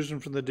he was risen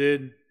from the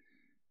dead,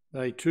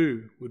 they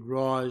too would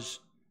rise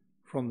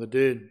from the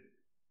dead.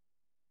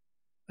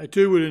 They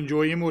too would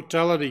enjoy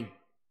immortality,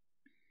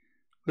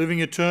 living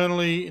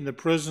eternally in the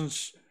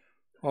presence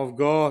of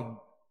God.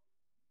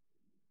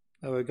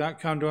 They would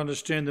come to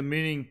understand the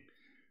meaning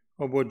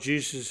of what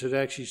Jesus had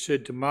actually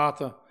said to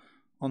Martha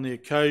on the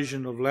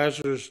occasion of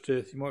Lazarus'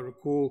 death. You might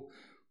recall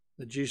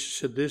that Jesus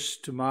said this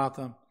to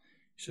Martha.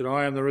 He said,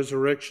 "I am the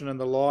resurrection and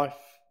the life.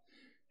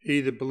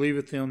 He that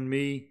believeth on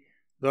me,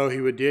 though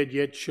he were dead,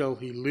 yet shall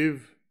he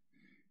live.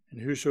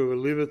 And whosoever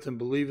liveth and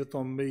believeth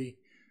on me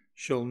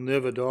shall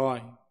never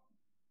die."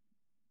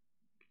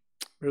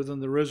 Brethren,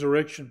 the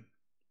resurrection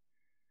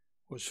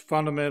was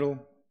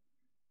fundamental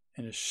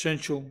and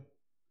essential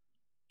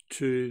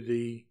to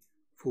the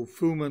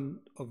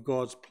fulfillment of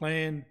God's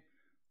plan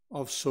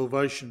of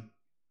salvation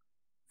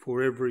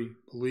for every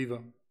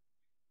believer.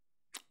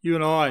 You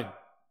and I,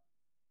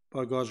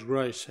 by God's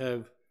grace,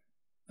 have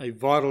a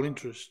vital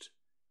interest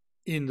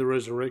in the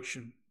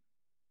resurrection.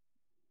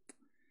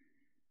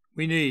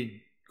 We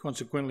need,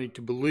 consequently,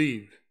 to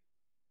believe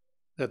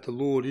that the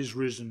Lord is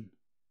risen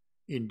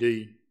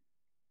indeed.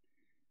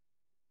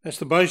 That's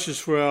the basis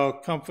for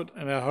our comfort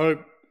and our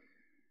hope.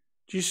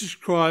 Jesus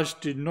Christ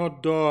did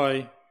not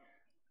die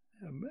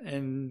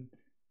and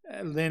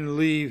then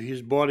leave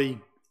his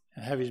body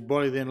and have his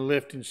body then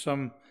left in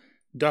some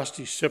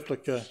dusty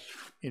sepulchre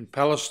in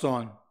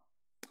Palestine.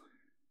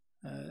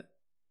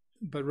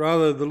 But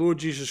rather, the Lord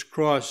Jesus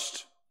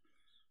Christ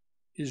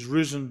is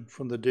risen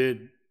from the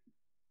dead.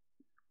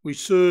 We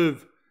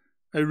serve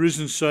a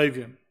risen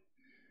Saviour.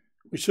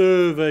 We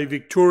serve a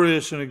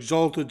victorious and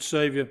exalted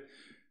Saviour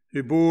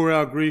who bore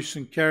our griefs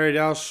and carried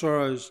our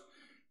sorrows,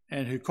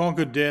 and who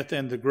conquered death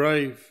and the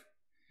grave,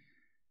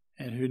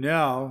 and who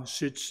now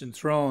sits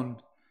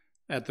enthroned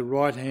at the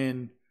right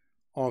hand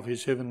of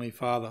his heavenly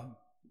Father.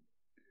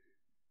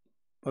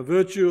 By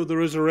virtue of the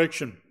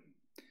resurrection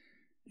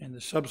and the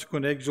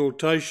subsequent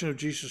exaltation of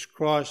Jesus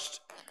Christ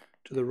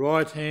to the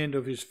right hand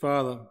of his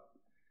Father,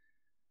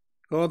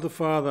 God the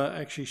Father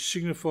actually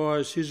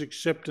signifies his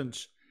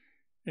acceptance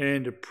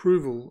and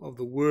approval of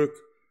the work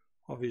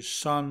of his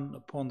Son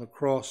upon the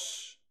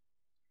cross.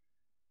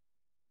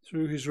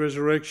 Through his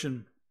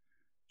resurrection,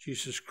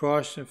 Jesus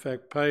Christ, in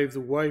fact, paved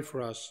the way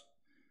for us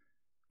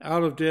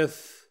out of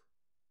death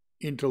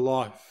into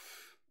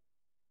life.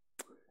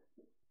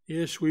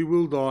 Yes, we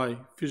will die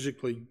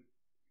physically,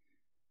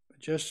 but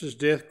just as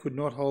death could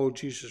not hold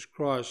Jesus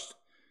Christ,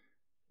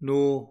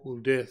 nor will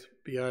death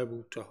be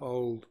able to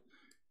hold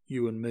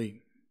you and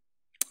me.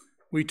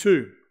 We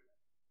too,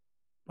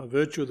 by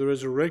virtue of the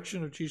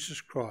resurrection of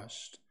Jesus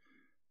Christ,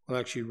 will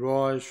actually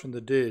rise from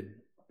the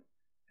dead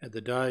at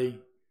the day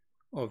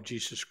of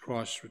Jesus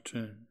Christ's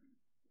return.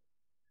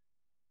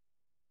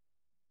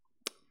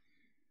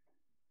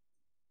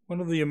 One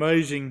of the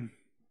amazing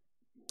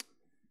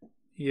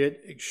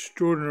yet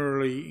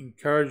extraordinarily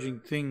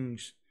encouraging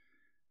things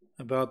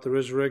about the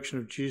resurrection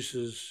of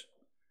Jesus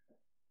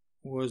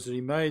was that he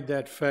made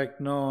that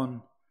fact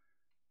known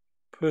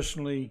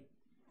personally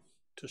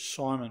to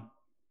Simon.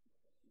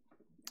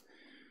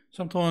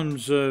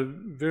 Sometimes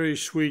very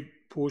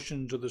sweet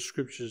portions of the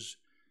scriptures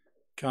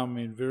come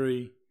in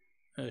very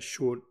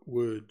short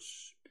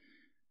words.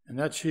 And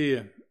that's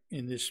here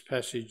in this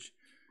passage.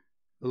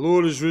 The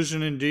Lord is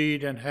risen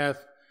indeed and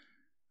hath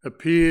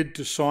appeared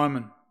to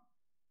Simon.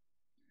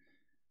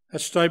 That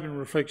statement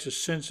reflects a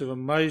sense of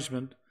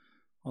amazement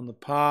on the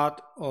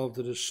part of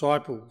the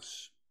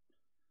disciples.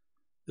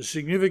 The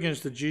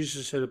significance that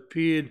Jesus had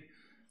appeared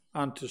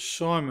unto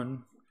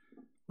Simon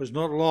was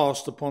not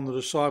lost upon the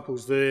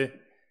disciples there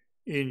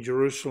in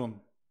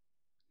Jerusalem.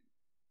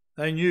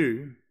 They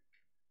knew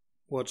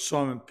what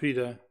Simon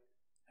Peter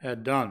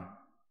had done,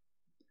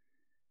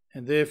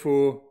 and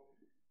therefore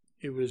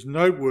it was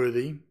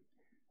noteworthy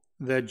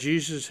that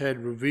Jesus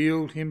had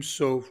revealed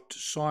himself to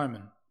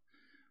Simon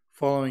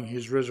following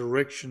his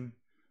resurrection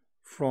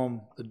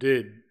from the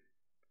dead.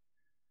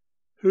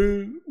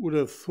 Who would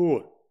have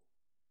thought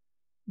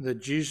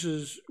that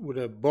Jesus would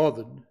have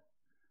bothered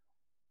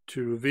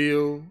to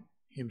reveal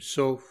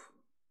himself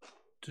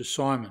to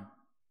Simon?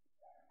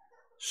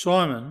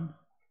 Simon,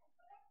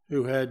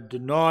 who had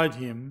denied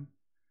him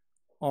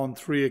on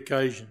 3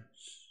 occasions.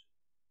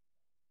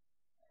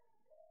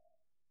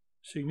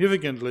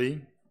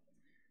 Significantly,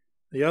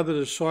 the other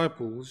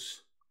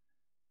disciples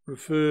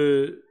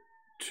refer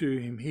to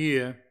him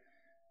here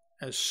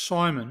as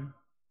Simon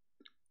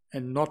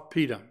and not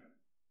Peter.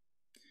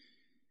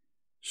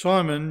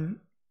 Simon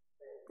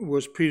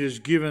was Peter's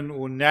given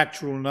or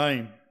natural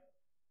name.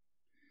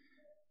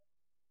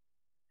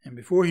 And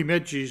before he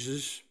met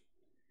Jesus,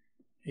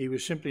 he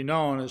was simply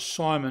known as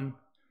Simon,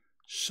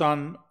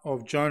 son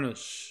of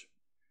Jonas.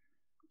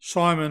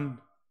 Simon,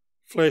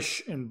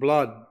 flesh and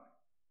blood.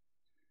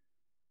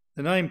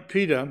 The name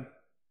Peter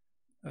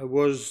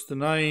was the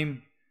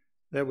name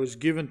that was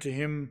given to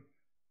him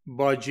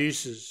by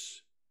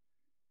Jesus.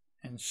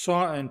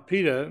 And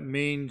Peter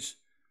means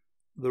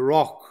the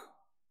rock.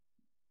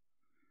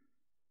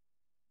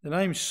 The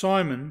name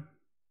Simon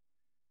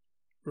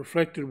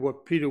reflected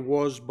what Peter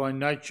was by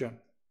nature.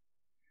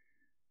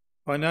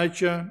 By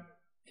nature,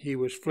 he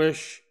was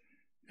flesh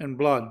and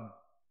blood.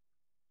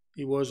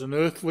 He was an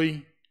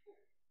earthly,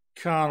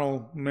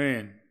 carnal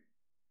man.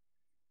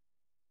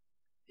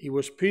 He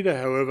was Peter,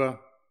 however,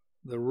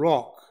 the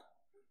rock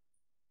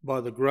by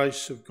the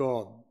grace of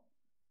God.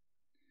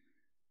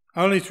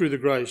 Only through the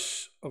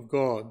grace of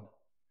God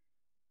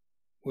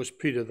was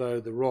Peter,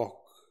 though, the rock.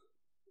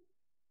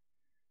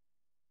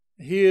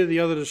 Here the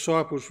other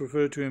disciples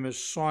refer to him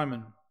as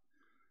Simon.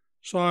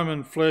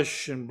 Simon,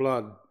 flesh and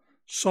blood.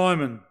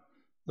 Simon,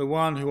 the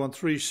one who on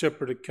 3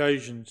 separate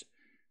occasions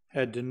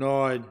had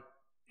denied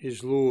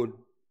his Lord.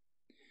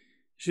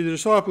 See, the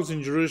disciples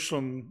in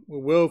Jerusalem were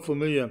well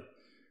familiar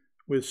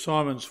with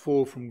Simon's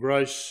fall from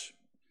grace.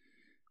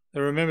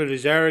 They remembered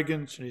his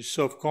arrogance and his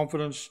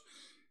self-confidence.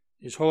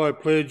 His hollow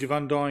pledge of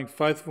undying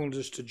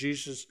faithfulness to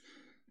Jesus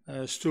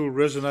still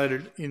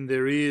resonated in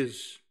their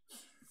ears.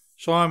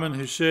 Simon,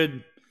 who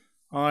said,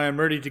 I am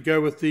ready to go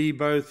with thee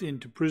both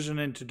into prison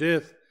and to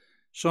death.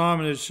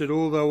 Simon, who said,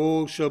 although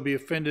all shall be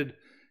offended,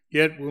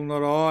 yet will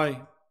not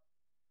I.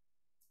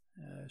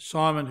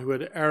 Simon, who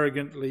had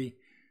arrogantly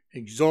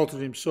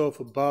exalted himself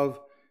above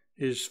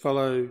his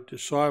fellow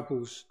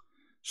disciples.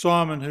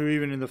 Simon, who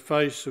even in the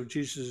face of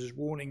Jesus'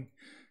 warning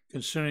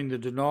concerning the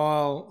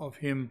denial of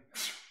him,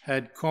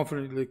 had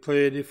confidently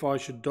declared, if I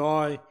should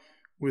die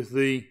with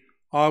thee,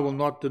 I will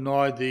not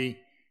deny thee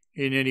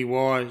in any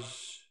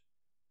wise.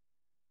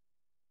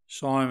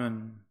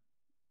 Simon,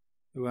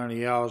 who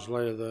only hours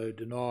later, though,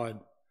 denied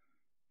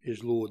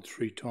his Lord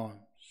 3 times.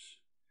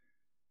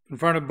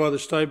 Confronted by the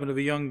statement of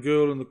a young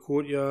girl in the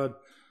courtyard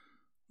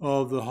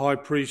of the high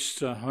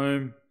priest's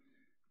home,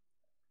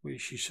 where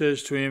she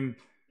says to him,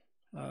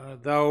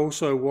 thou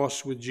also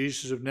wast with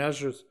Jesus of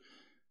Nazareth.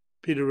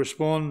 Peter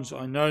responds,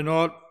 I know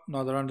not,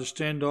 neither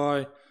understand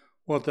I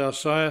what thou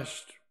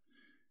sayest.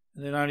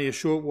 And then only a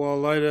short while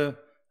later,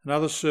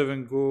 another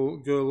servant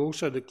girl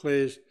also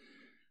declares,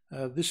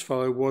 this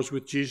fellow was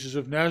with Jesus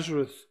of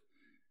Nazareth.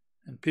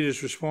 And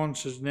Peter's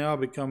response has now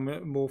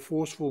become more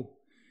forceful.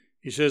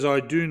 He says, I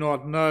do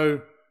not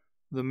know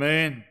the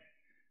man.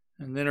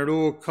 And then it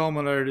all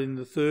culminated in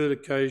the 3rd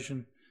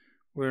occasion,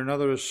 where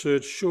another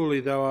asserts, surely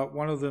thou art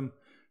one of them,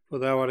 for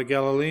thou art a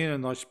Galilean,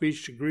 and thy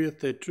speech agreeth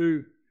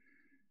thereto.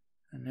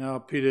 And now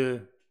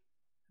Peter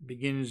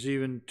begins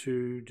even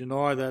to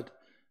deny that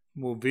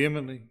more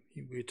vehemently.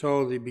 We're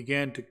told he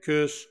began to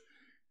curse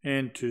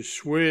and to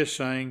swear,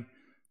 saying,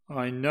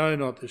 I know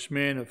not this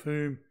man of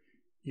whom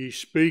ye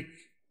speak.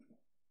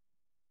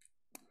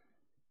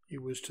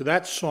 It was to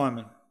that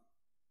Simon,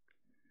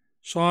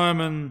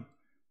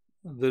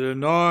 the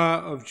denier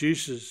of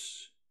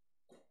Jesus,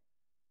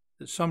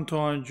 that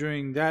sometime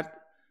during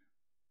that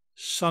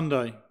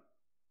Sunday,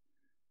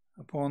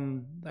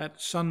 upon that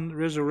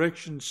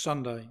Resurrection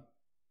Sunday,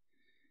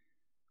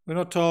 we're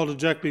not told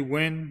exactly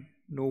when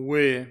nor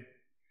where,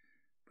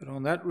 but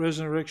on that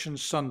Resurrection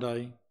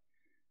Sunday,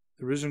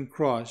 the risen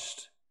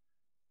Christ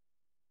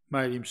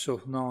made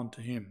himself known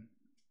to him.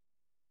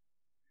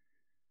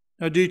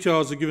 No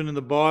details are given in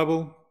the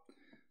Bible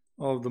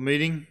of the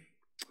meeting.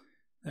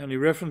 The only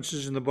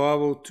references in the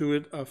Bible to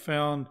it are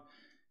found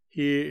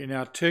here in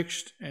our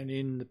text and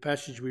in the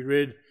passage we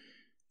read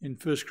in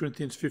 1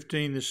 Corinthians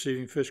 15 this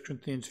evening, 1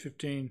 Corinthians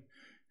 15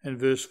 and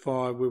verse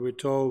 5, where we're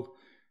told,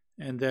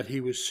 and that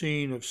he was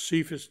seen of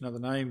Cephas, another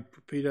name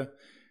for Peter,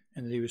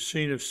 and that he was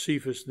seen of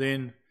Cephas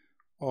then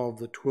of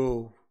the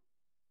 12.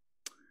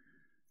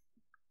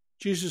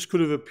 Jesus could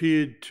have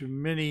appeared to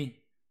many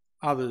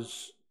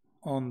others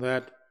on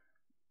that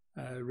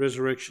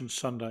Resurrection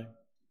Sunday.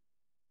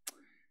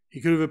 He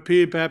could have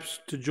appeared perhaps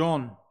to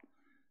John,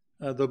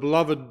 the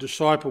beloved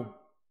disciple.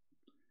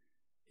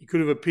 He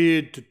could have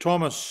appeared to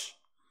Thomas,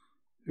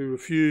 who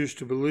refused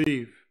to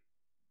believe.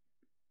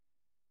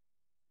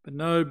 But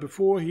no,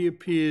 before he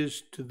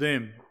appears to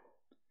them,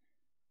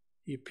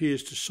 he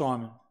appears to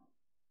Simon.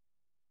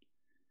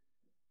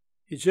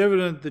 It's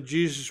evident that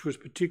Jesus was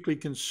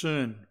particularly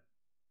concerned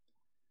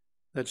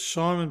that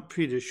Simon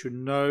Peter should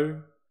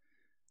know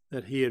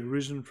that he had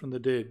risen from the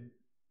dead.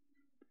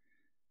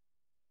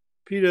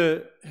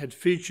 Peter had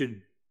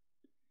featured,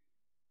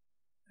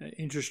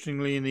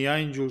 interestingly, in the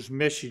angel's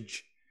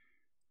message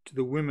to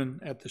the women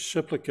at the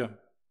sepulchre.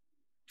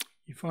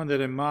 You find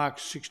that in Mark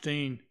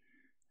 16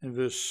 and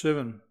verse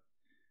 7.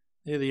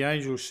 There the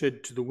angel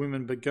said to the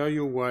women, "But go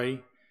your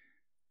way,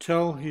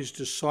 tell his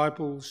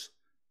disciples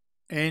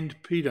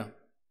and Peter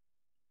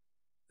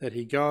that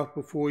he goeth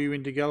before you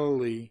into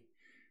Galilee.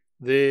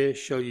 There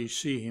shall ye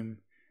see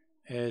him,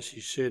 as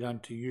he said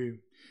unto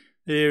you."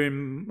 There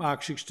in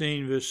Mark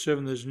 16 verse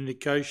 7 there's an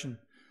indication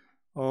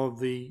of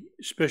the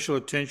special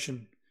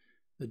attention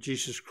that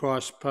Jesus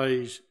Christ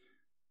pays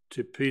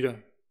to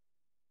Peter.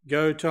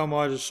 Go tell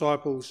my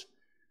disciples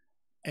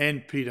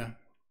and Peter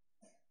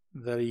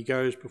that he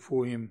goes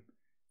before him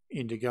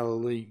into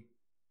Galilee.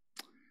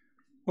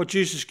 What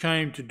Jesus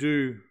came to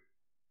do,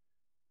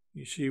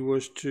 you see,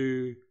 was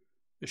to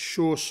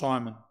assure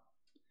Simon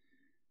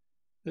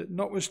that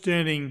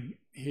notwithstanding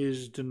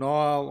his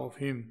denial of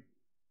him,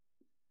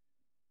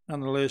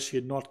 nonetheless he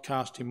had not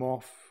cast him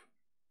off.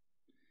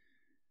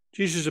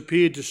 Jesus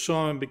appeared to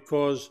Simon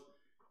because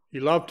he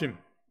loved him,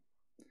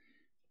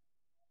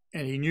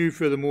 and he knew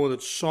furthermore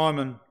that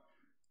Simon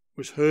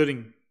was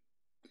hurting.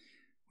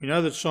 We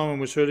know that Simon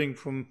was hurting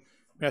from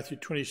Matthew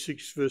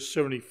 26 verse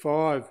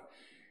 75.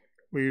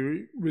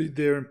 We read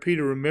there, "And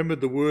Peter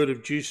remembered the word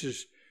of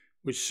Jesus,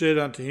 which said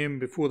unto him,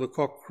 Before the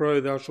cock crow,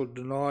 thou shalt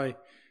deny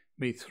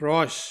me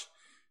thrice."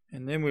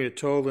 And then we are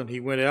told, "And he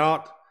went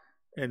out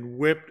and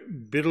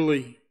wept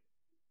bitterly."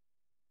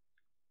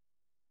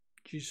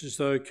 Jesus,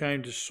 though,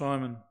 came to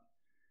Simon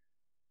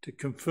to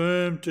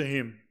confirm to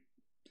him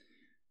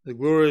the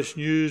glorious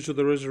news of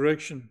the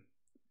resurrection.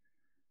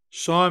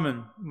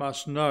 Simon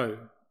must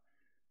know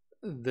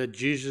that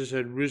Jesus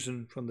had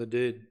risen from the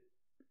dead.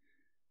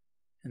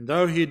 And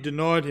though he had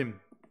denied him,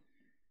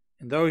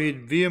 and though he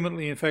had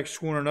vehemently, in fact,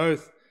 sworn an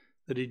oath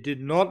that he did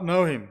not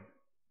know him,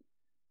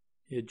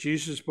 yet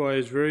Jesus, by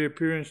his very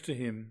appearance to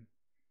him,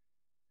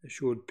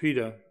 assured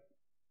Peter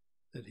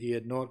that he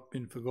had not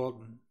been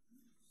forgotten.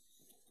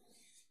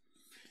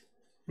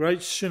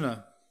 Great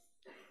sinner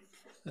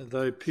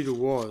though Peter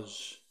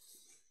was,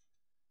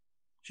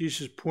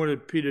 Jesus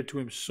pointed Peter to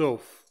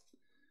himself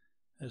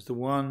as the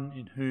one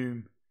in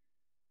whom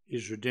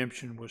his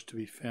redemption was to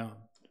be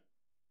found.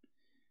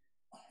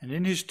 And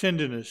in his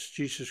tenderness,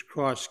 Jesus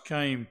Christ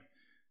came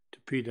to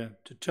Peter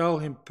to tell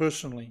him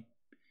personally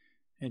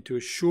and to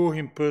assure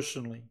him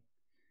personally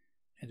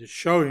and to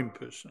show him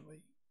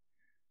personally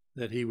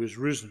that he was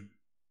risen,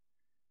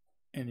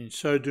 and in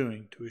so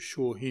doing to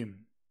assure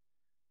him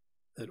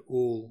that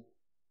all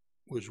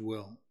was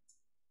well.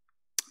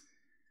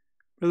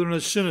 Brethren,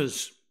 as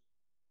sinners,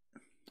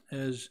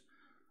 as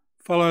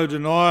fellow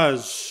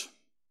deniers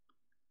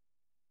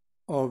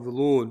of the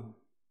Lord,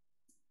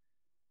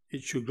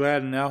 it should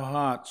gladden our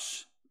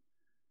hearts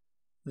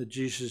that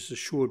Jesus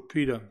assured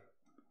Peter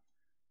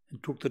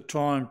and took the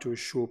time to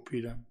assure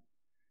Peter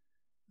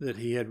that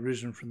he had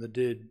risen from the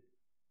dead.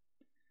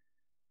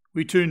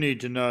 We too need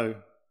to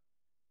know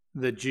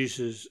that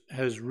Jesus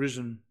has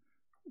risen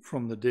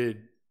from the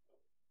dead.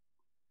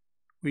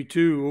 We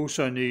too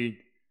also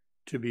need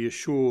to be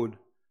assured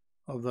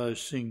of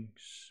those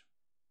things.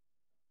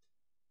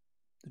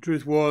 The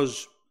truth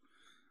was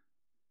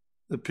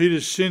that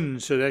Peter's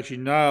sins had actually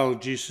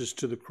nailed Jesus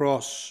to the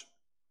cross.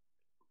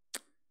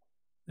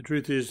 The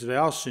truth is that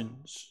our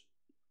sins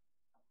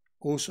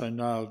also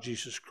nailed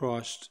Jesus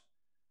Christ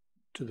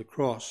to the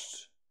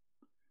cross.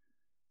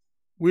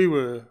 We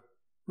were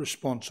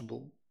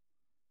responsible.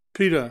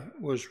 Peter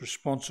was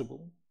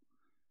responsible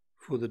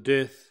for the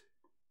death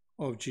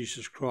of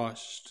Jesus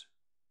Christ.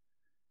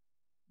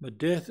 But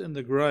death and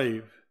the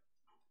grave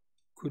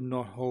could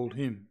not hold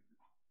him.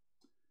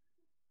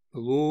 The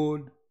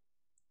Lord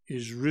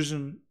is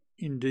risen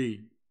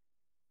indeed.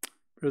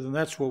 Brethren,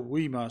 that's what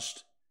we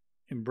must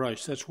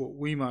embrace. That's what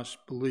we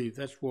must believe.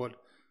 That's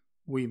what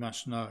we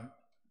must know.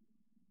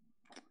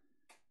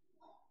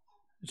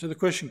 And so the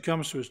question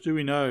comes to us, do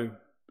we know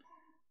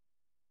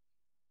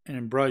and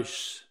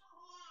embrace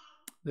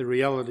the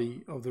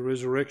reality of the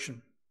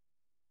resurrection?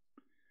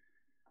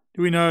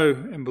 Do we know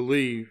and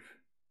believe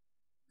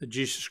that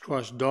Jesus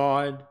Christ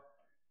died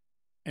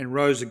and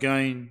rose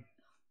again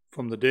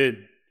from the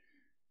dead.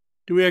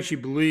 Do we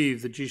actually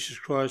believe that Jesus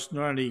Christ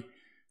not only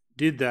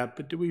did that,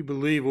 but do we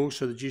believe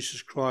also that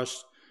Jesus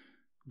Christ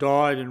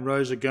died and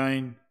rose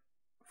again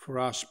for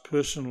us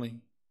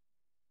personally?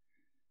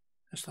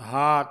 That's the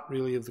heart,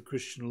 really, of the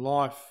Christian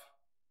life.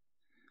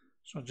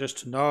 It's not just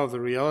to know of the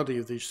reality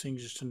of these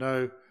things, it's to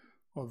know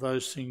of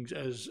those things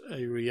as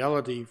a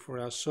reality for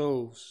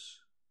ourselves.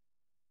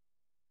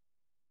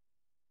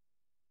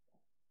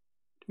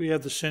 Do we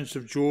have the sense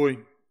of joy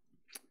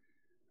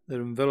that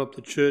enveloped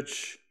the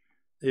church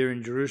there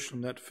in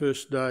Jerusalem that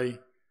first day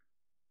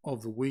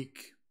of the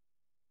week?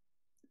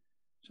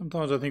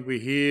 Sometimes I think we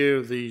hear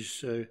of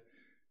these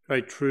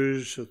great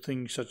truths of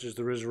things such as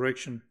the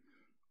resurrection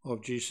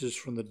of Jesus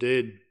from the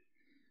dead,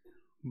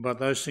 but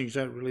those things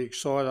don't really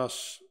excite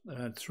us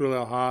and thrill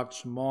our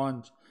hearts and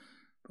minds.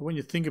 But when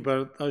you think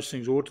about it, those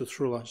things ought to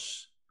thrill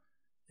us.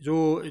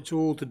 It's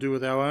all to do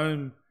with our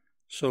own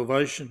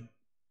salvation.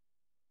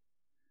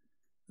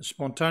 The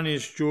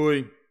spontaneous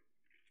joy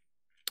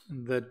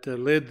that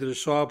led the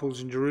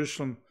disciples in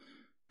Jerusalem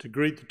to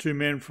greet the two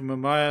men from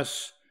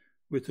Emmaus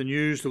with the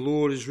news the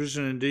Lord is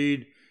risen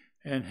indeed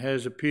and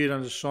has appeared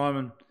unto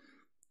Simon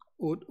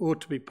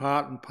ought to be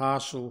part and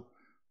parcel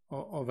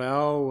of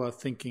our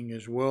thinking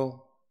as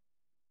well.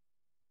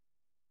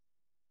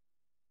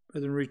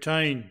 Brethren,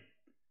 retain,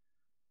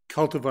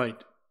 cultivate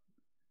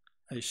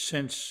a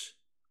sense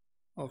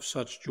of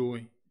such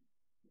joy.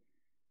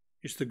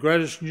 It's the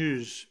greatest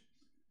news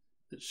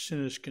that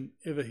sinners can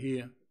ever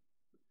hear.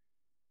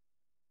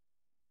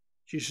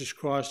 Jesus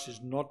Christ is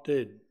not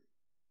dead.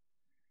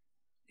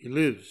 He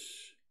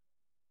lives.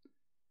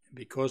 And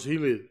because he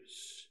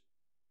lives,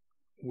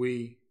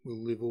 we will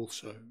live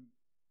also.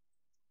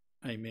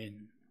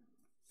 Amen.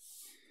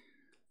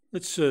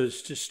 Let's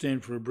just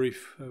stand for a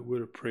brief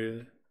word of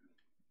prayer.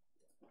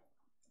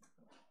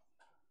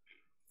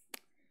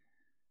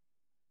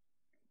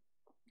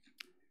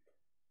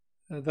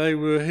 They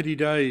were heady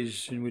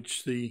days in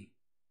which the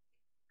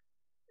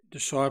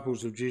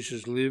disciples of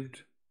Jesus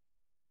lived,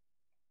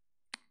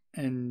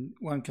 and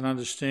one can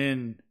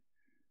understand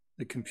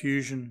the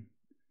confusion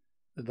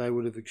that they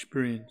would have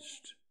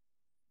experienced.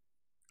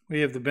 We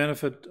have the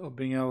benefit of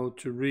being able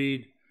to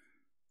read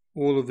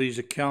all of these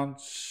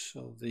accounts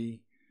of the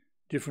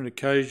different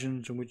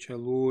occasions in which our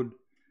Lord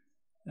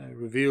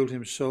revealed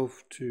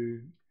himself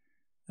to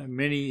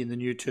many in the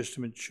New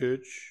Testament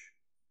church.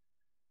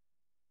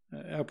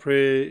 Our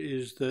prayer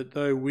is that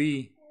though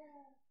we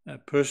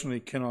personally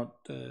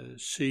cannot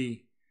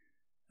see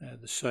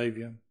the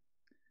Saviour,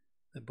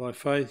 that by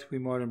faith we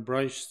might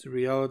embrace the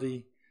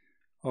reality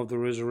of the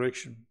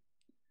resurrection,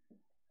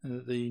 and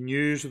that the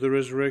news of the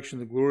resurrection,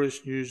 the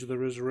glorious news of the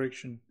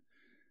resurrection,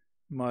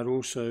 might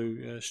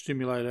also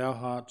stimulate our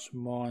hearts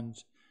and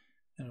minds,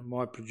 and it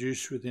might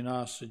produce within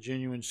us a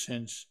genuine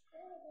sense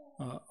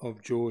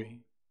of joy.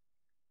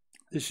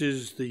 This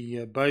is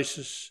the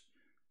basis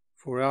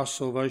for our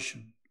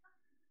salvation.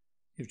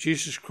 If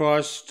Jesus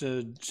Christ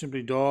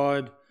simply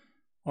died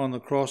on the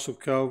cross of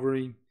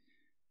Calvary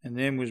and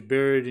then was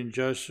buried in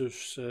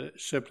Joseph's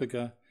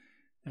sepulchre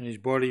and his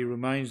body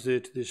remains there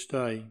to this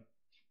day,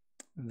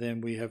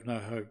 then we have no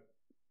hope.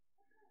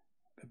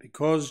 But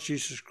because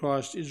Jesus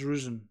Christ is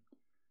risen,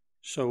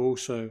 so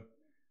also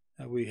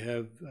we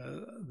have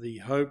the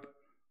hope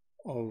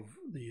of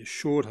the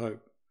assured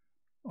hope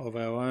of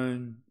our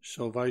own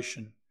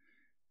salvation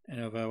and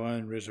of our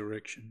own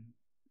resurrection.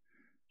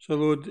 So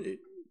Lord,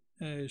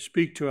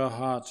 speak to our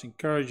hearts,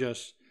 encourage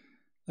us.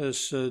 Let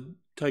us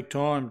take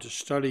time to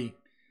study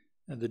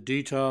the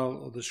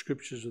detail of the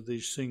scriptures of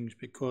these things,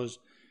 because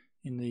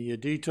in the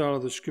detail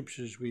of the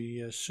scriptures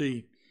we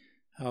see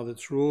how that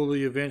through all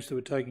the events that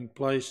were taking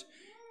place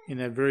in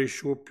that very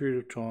short period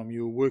of time,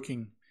 you were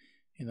working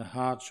in the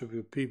hearts of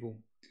your people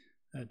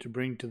to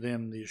bring to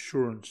them the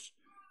assurance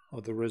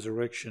of the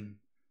resurrection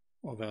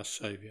of our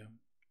Saviour.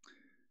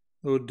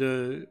 Lord,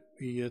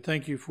 we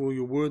thank you for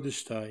your word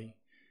this day,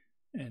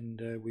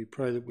 and we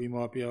pray that we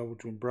might be able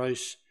to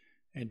embrace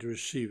and to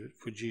receive it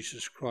for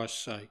Jesus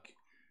Christ's sake.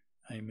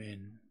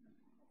 Amen.